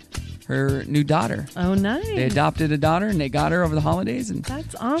maybe her new daughter. Oh, nice. They adopted a daughter, and they got her over the holidays. And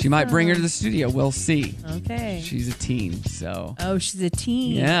that's awesome. She might bring her to the studio. We'll see. Okay. She's a teen, so. Oh, she's a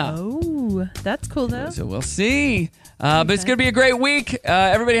teen. Yeah. Oh, that's cool, though. So we'll see. But it's going to be a great week.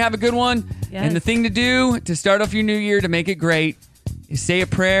 Everybody have a good one. Yes. And the thing to do to start off your new year to make it great is say a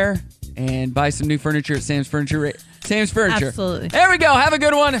prayer and buy some new furniture at Sam's Furniture. Sam's Furniture. Absolutely. There we go. Have a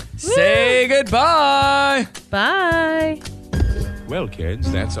good one. Woo! Say goodbye. Bye. Well,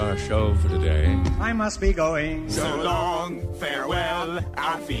 kids, that's our show for today. I must be going. So long, farewell,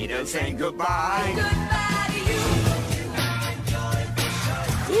 auf Wiedersehen, goodbye. Goodbye to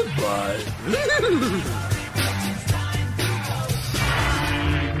you. Goodbye.